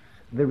grasps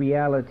the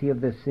reality of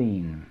the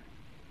scene.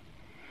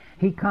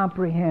 He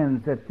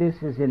comprehends that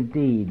this is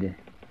indeed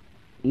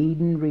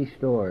Eden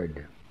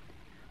restored,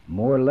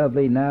 more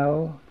lovely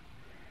now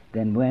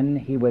than when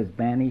he was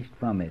banished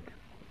from it.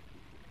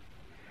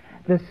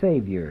 The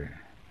Savior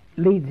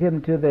leads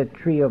him to the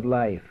tree of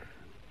life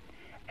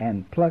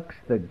and plucks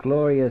the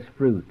glorious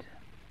fruit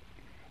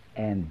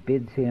and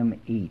bids him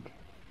eat.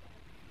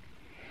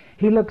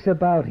 He looks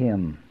about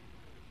him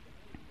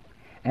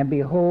and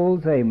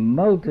beholds a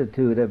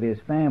multitude of his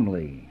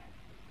family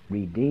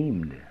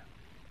redeemed,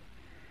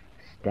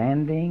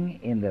 standing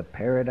in the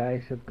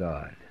paradise of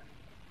God.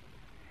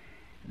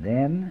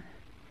 Then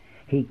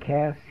he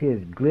casts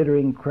his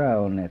glittering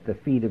crown at the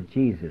feet of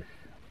Jesus,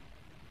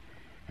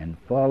 and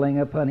falling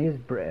upon his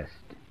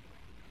breast,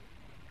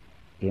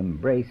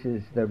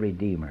 embraces the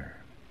Redeemer.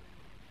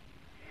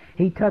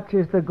 He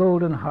touches the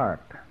golden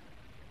harp,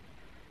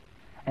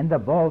 and the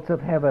vaults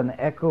of heaven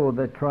echo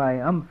the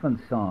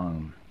triumphant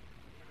song,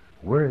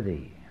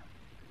 "Worthy,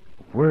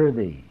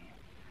 worthy,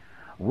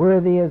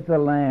 worthy is the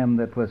Lamb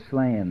that was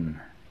slain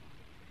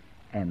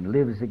and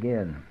lives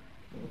again."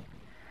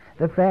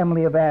 The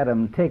family of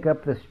Adam take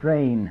up the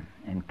strain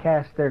and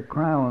cast their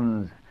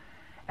crowns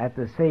at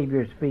the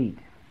Savior's feet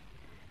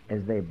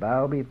as they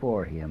bow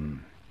before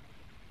him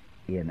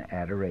in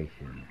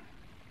adoration.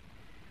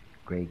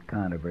 Great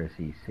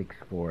Controversy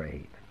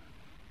 648.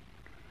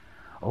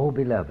 Oh,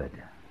 beloved,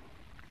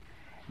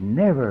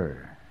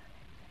 never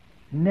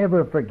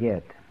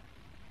forget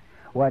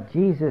what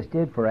Jesus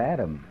did for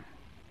Adam.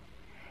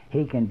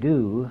 He can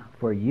do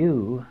for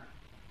you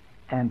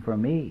and for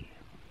me.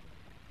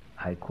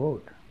 I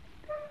quote,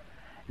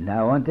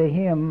 "Now unto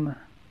him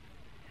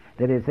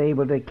that is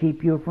able to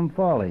keep you from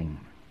falling,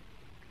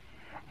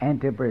 and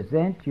to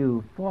present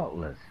you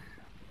faultless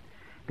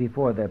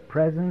before the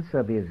presence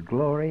of his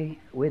glory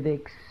with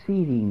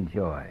exceeding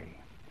joy."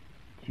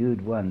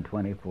 Jude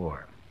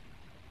 1:24.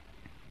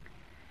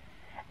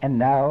 And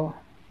now,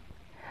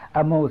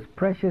 a most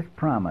precious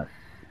promise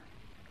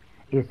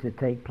is to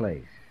take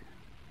place.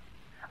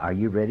 Are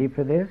you ready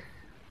for this?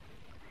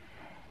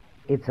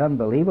 It's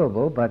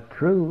unbelievable, but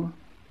true.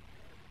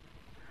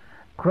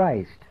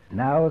 Christ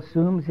now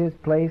assumes his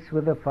place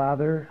with the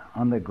Father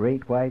on the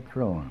great white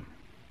throne.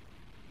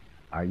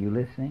 Are you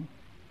listening?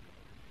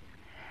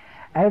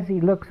 As he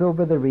looks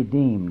over the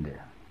redeemed,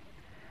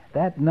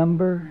 that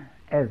number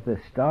as the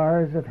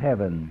stars of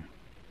heaven,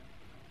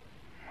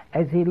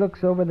 as he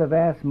looks over the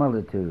vast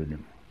multitude,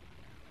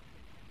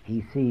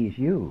 he sees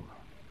you.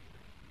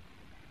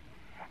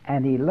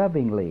 And he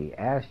lovingly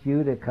asks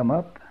you to come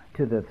up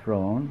to the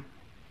throne,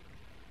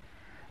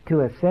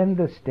 to ascend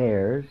the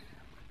stairs,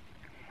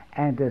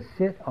 and to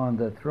sit on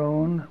the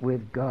throne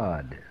with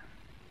God.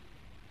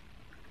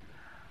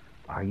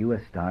 Are you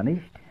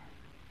astonished?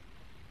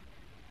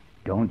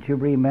 Don't you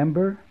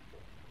remember?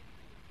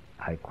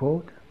 I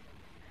quote,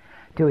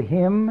 "To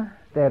him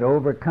that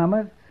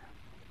overcometh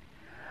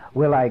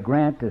will I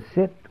grant to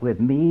sit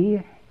with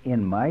me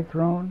in my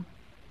throne,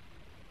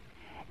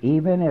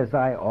 even as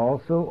I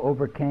also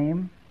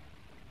overcame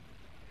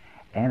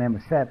and am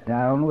sat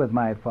down with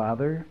my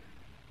Father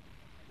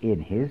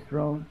in his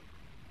throne."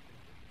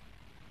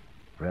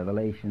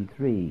 Revelation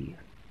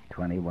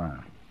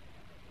 3:21.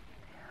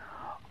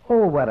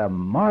 Oh, what a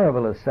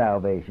marvelous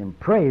salvation!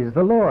 Praise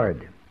the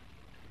Lord!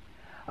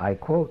 I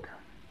quote,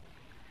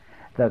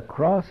 "The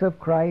cross of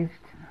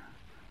Christ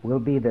will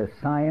be the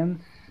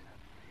science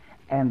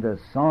and the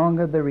song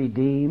of the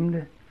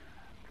redeemed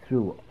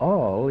through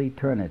all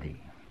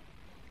eternity.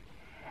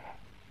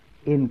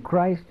 In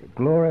Christ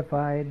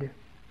glorified,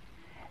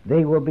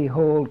 they will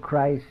behold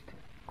Christ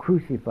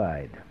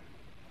crucified.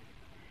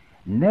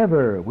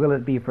 Never will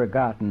it be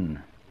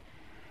forgotten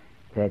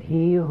that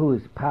he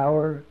whose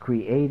power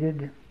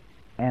created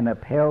and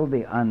upheld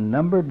the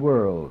unnumbered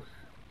worlds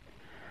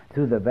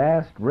through the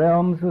vast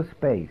realms of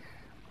space,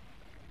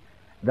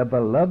 the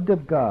beloved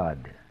of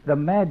God, the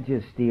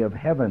majesty of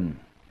heaven,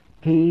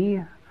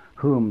 he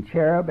whom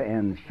cherub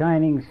and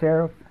shining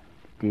seraph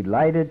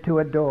delighted to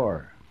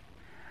adore,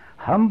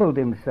 humbled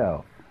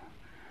himself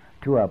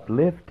to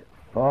uplift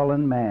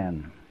fallen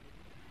man,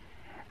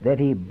 that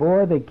he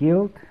bore the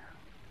guilt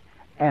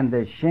and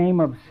the shame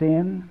of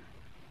sin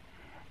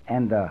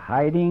and the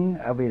hiding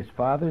of his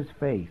Father's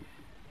face,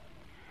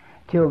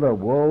 till the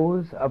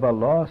woes of a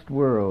lost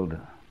world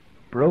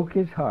broke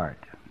his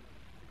heart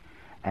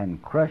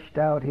and crushed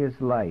out his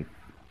life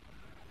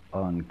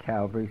on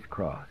Calvary's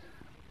cross.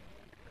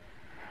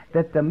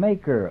 That the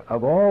maker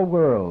of all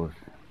worlds,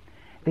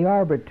 the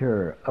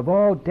arbiter of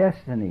all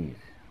destinies,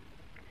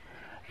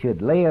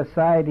 should lay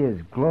aside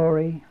his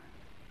glory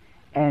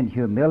and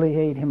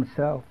humiliate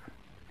himself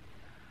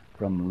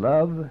from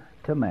love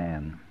to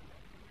man,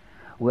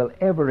 will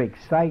ever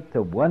excite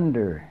the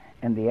wonder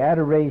and the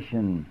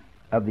adoration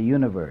of the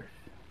universe.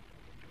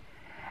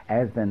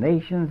 As the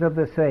nations of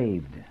the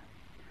saved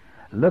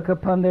look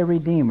upon their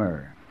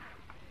Redeemer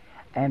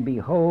and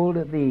behold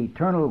the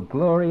eternal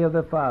glory of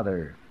the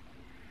Father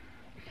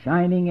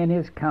shining in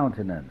his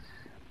countenance,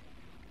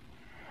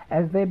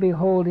 as they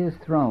behold his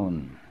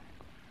throne,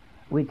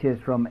 which is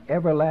from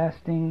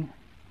everlasting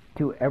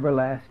to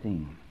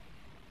everlasting,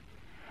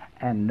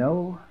 and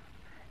know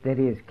that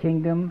his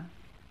kingdom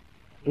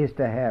is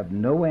to have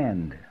no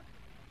end.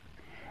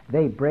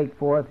 They break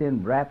forth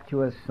in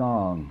rapturous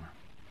song,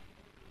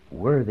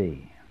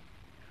 Worthy,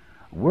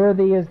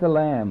 worthy is the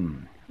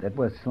Lamb that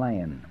was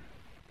slain,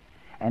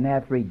 and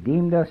hath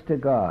redeemed us to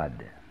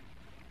God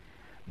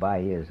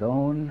by his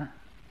own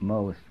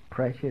most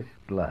precious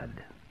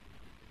blood.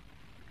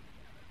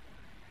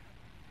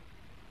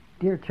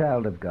 Dear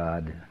child of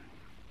God,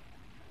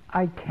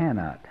 I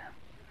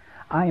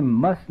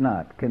must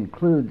not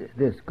conclude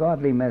this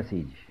godly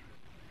message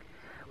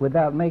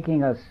without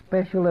making a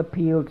special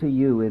appeal to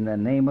you in the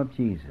name of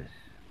Jesus.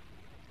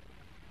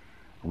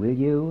 Will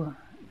you,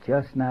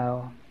 just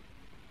now,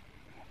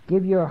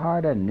 give your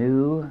heart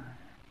anew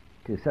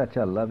to such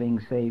a loving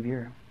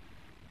Savior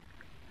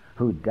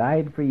who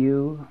died for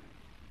you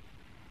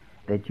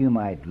that you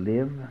might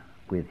live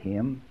with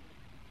him?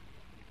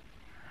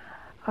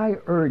 I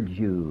urge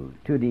you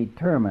to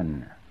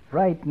determine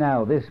right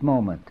now, this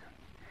moment,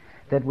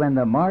 that when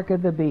the mark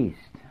of the beast,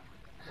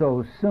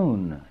 so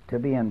soon to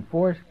be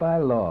enforced by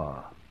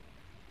law,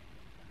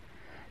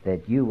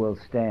 that you will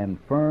stand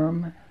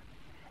firm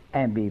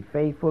and be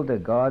faithful to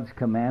God's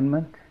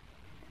commandment,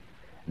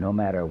 no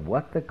matter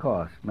what the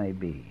cost may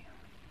be.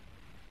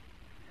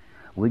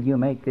 Will you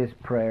make this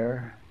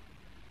prayer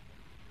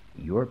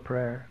your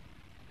prayer?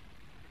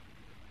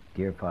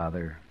 Dear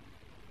Father,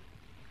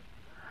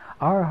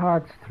 our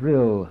hearts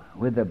thrill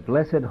with the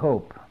blessed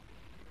hope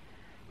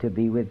to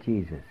be with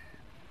Jesus.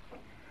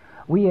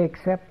 We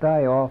accept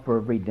thy offer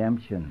of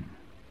redemption.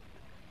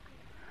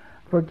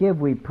 Forgive,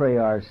 we pray,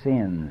 our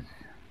sins.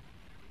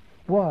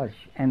 Wash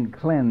and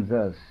cleanse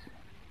us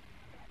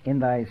in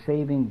thy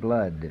saving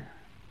blood,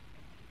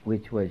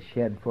 which was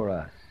shed for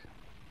us.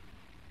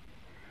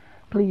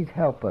 Please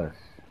help us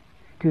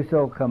to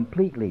so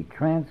completely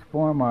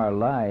transform our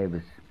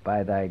lives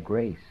by thy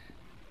grace,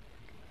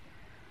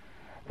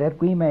 that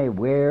we may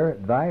wear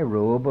thy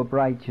robe of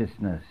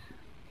righteousness.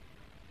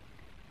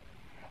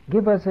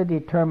 Give us a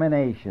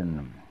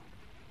determination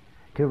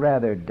to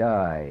rather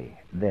die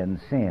than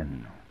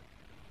sin.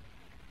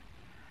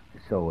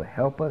 So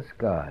help us,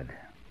 God.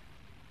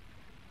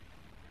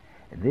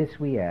 This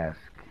we ask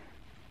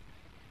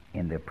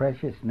in the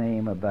precious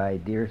name of thy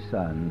dear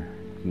Son,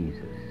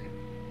 Jesus.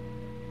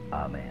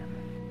 Amen.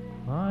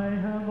 I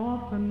have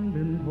often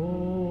been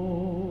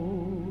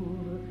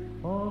told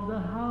of the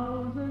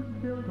houses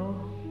built of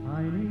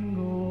shining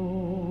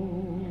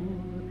gold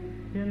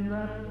in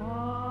that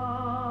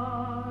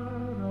far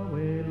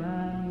away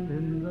land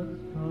in the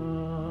sky.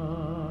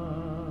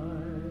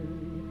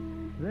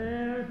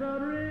 There's a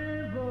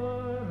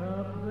river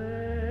up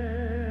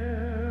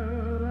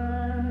there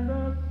and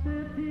a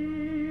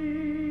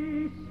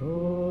city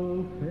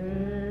so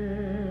fair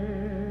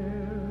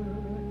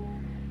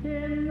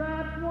in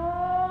that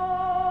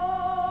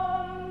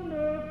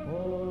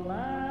wonderful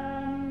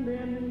land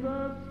in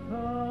the sky.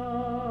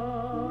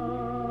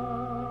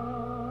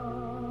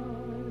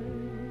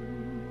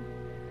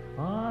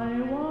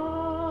 I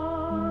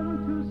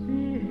want to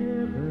see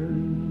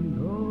heaven,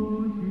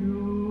 don't you?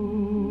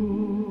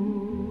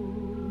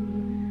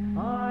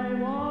 I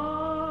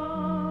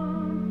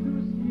want to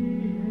see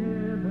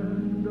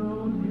heaven,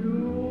 don't you?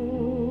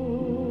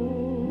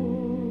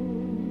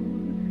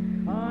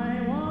 I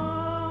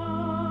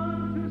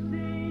want to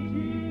see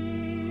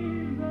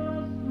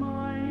Jesus,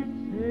 my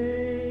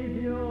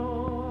Savior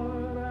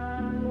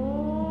and Lord.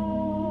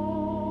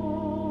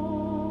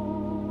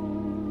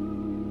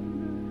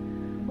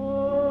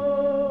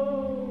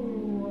 Oh,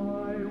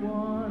 I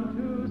want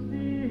to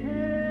see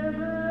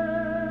heaven,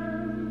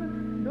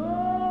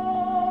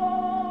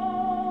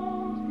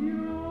 don't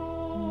you?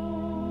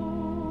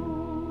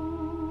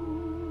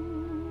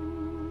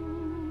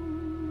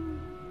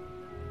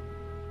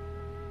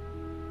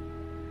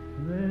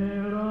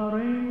 There are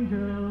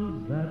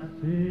angels that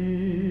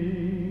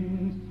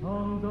sing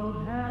songs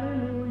of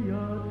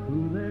hallelujah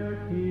to their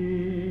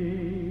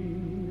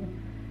King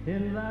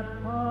in that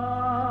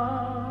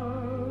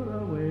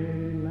far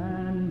away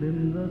land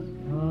in the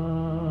sky.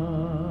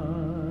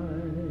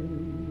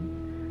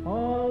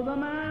 All the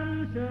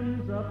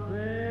mansions up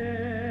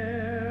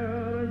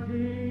there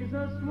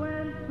Jesus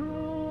went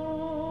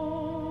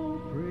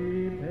to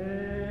prepare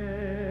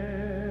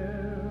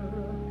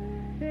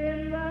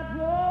in that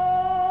wonderful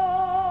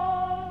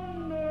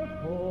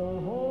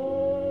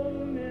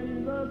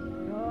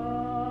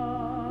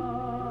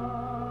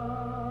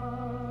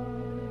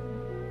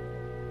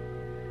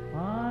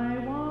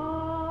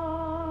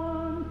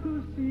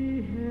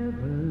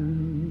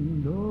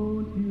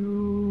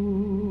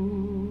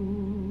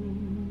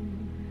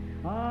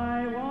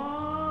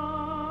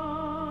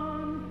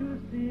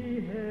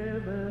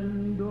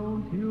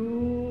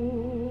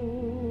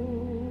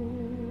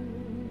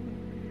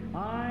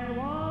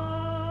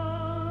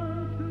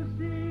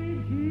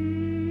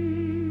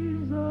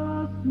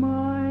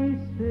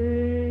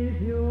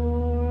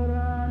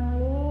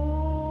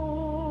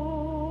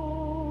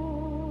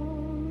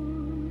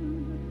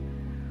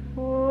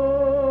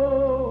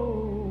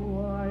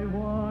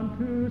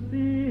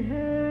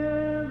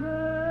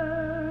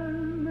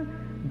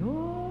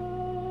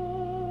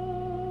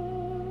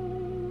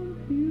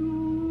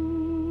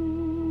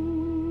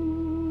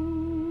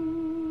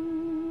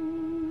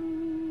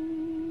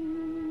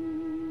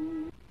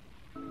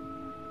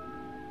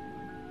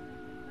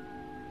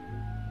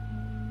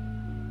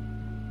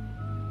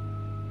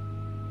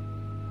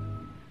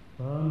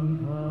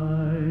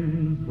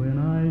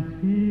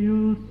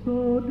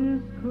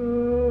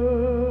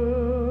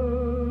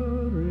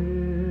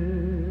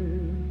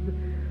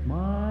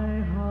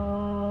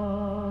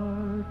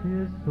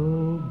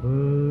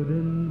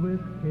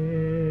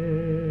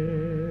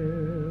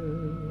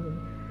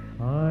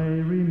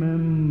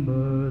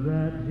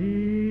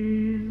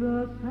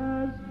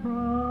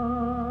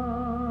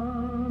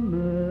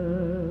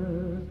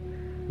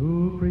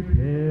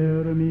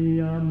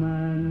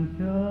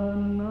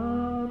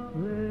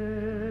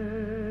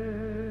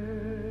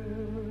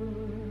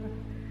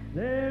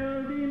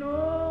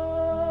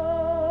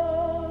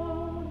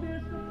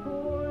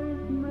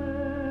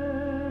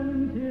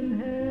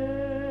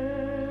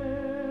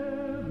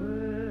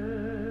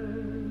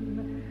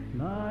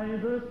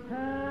neither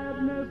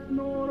sadness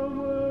nor a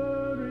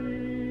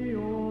worry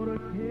or a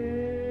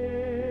care.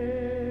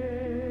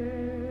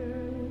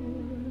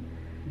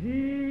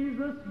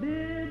 Jesus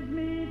bids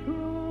me to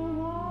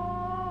watch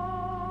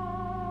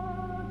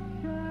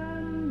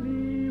and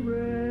be ready,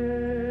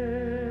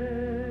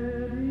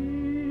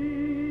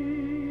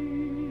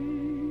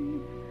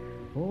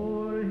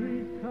 for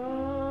He's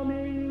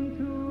coming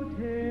to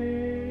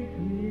take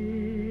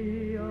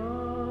me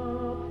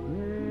up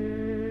there.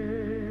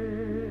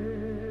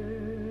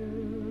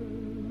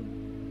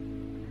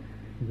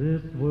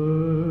 This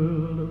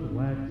world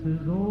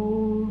waxes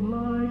old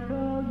like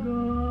a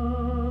garment.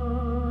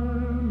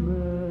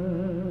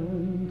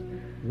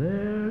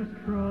 There's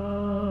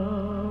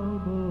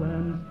trouble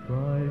and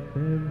strife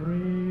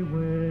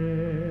everywhere.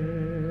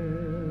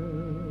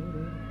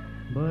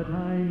 But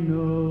I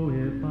know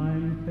if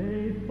I'm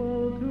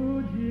faithful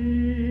to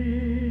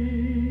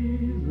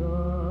Jesus,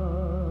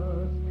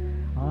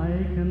 I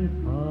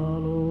can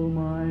follow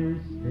my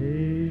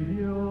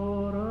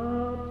Savior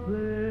up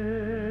there.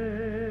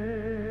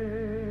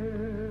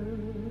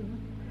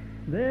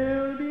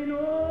 There'll be no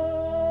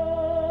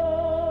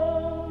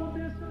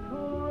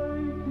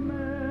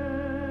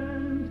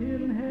disappointment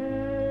in heaven,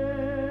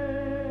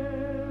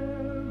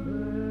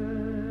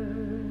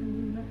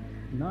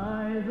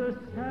 neither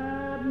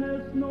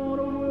sadness nor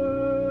a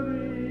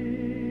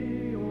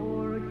worry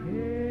or care.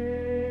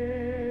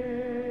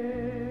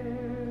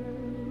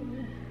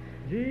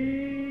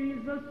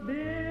 Jesus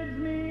bids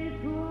me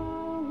to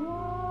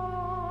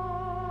watch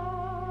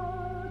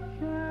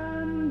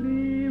and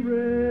be ready,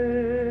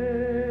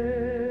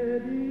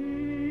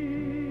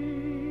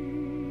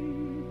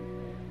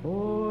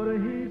 for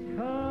He's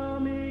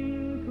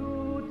coming to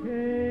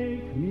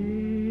take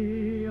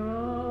me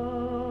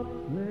up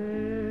there.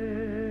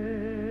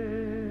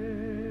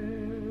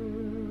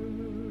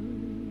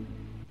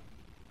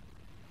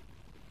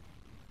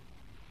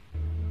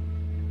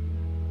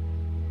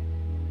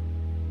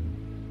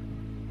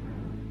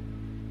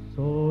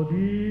 So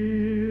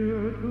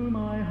dear to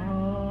my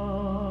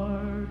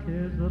heart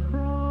is the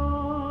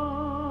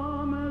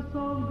promise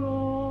of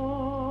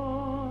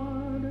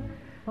God,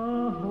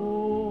 a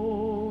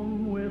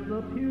home with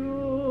the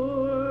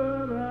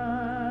pure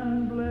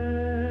and blessed,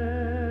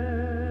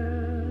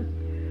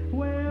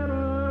 where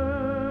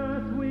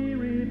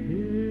earth-weary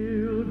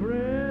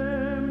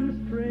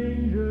pilgrims,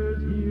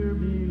 strangers here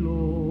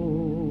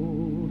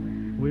below,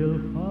 will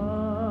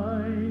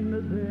find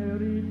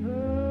their eternal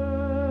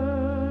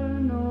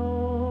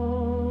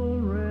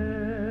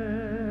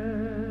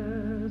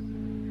rest.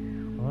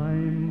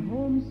 I'm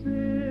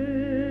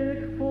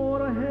homesick for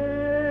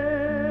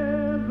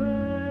heaven,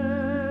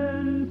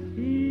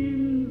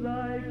 seems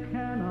I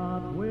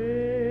cannot wait,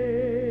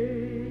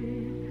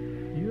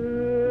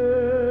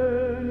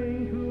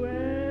 yearning to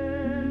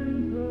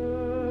enter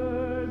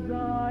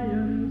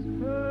Zion's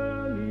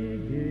pearly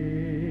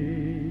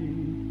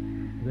gate.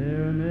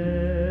 There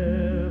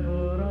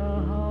never a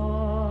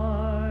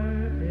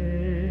heartache,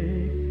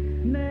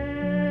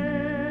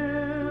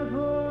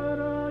 never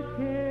a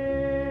care.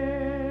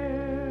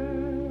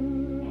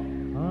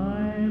 I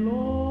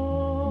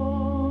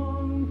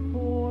long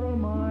for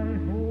my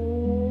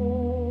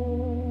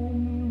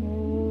home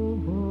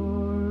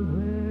over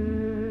there.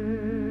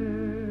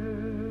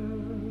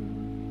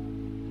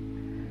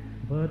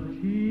 But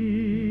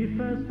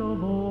chiefest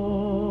of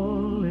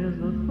all is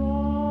the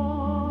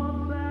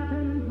thought that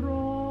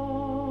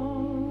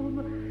enthralls,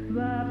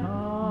 that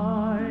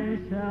I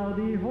shall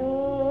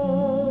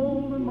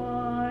behold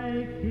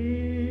my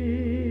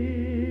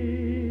King,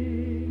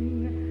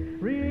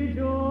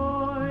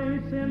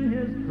 rejoice in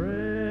His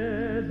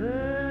presence,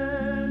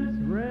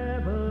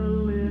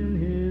 revel in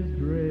His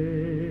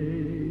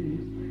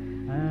grace,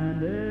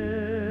 and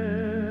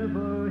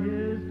ever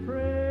His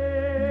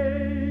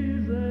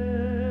praises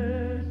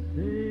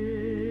sing.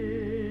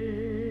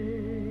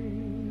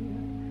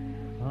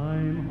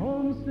 I'm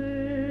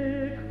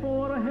homesick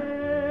for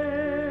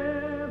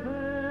heaven,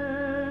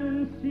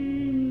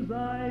 seems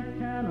I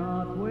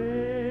cannot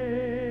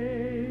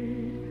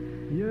wait,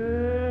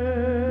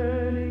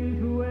 yearning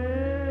to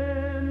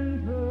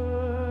enter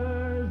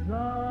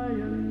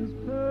Zion's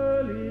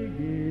pearly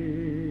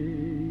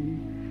gate.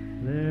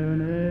 There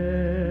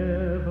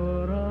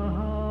never a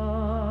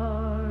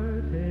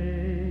heartache,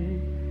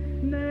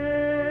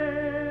 never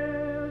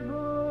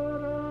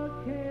a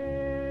care.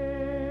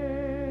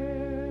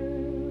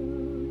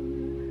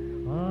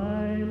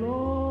 I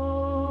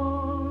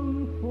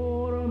long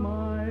for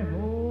my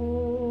home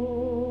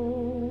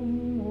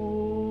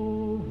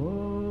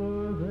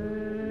over there.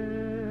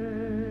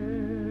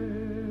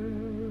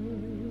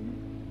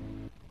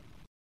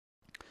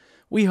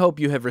 We hope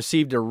you have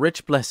received a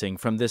rich blessing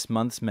from this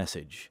month's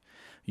message.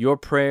 Your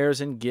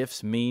prayers and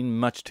gifts mean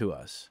much to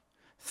us.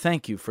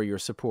 Thank you for your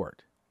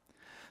support.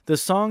 The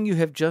song you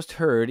have just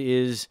heard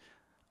is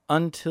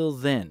Until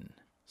Then,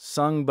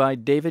 sung by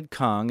David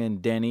Kong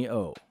and Danny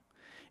O.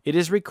 It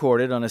is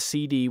recorded on a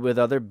CD with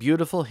other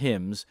beautiful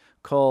hymns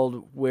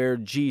called Where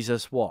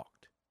Jesus Walks.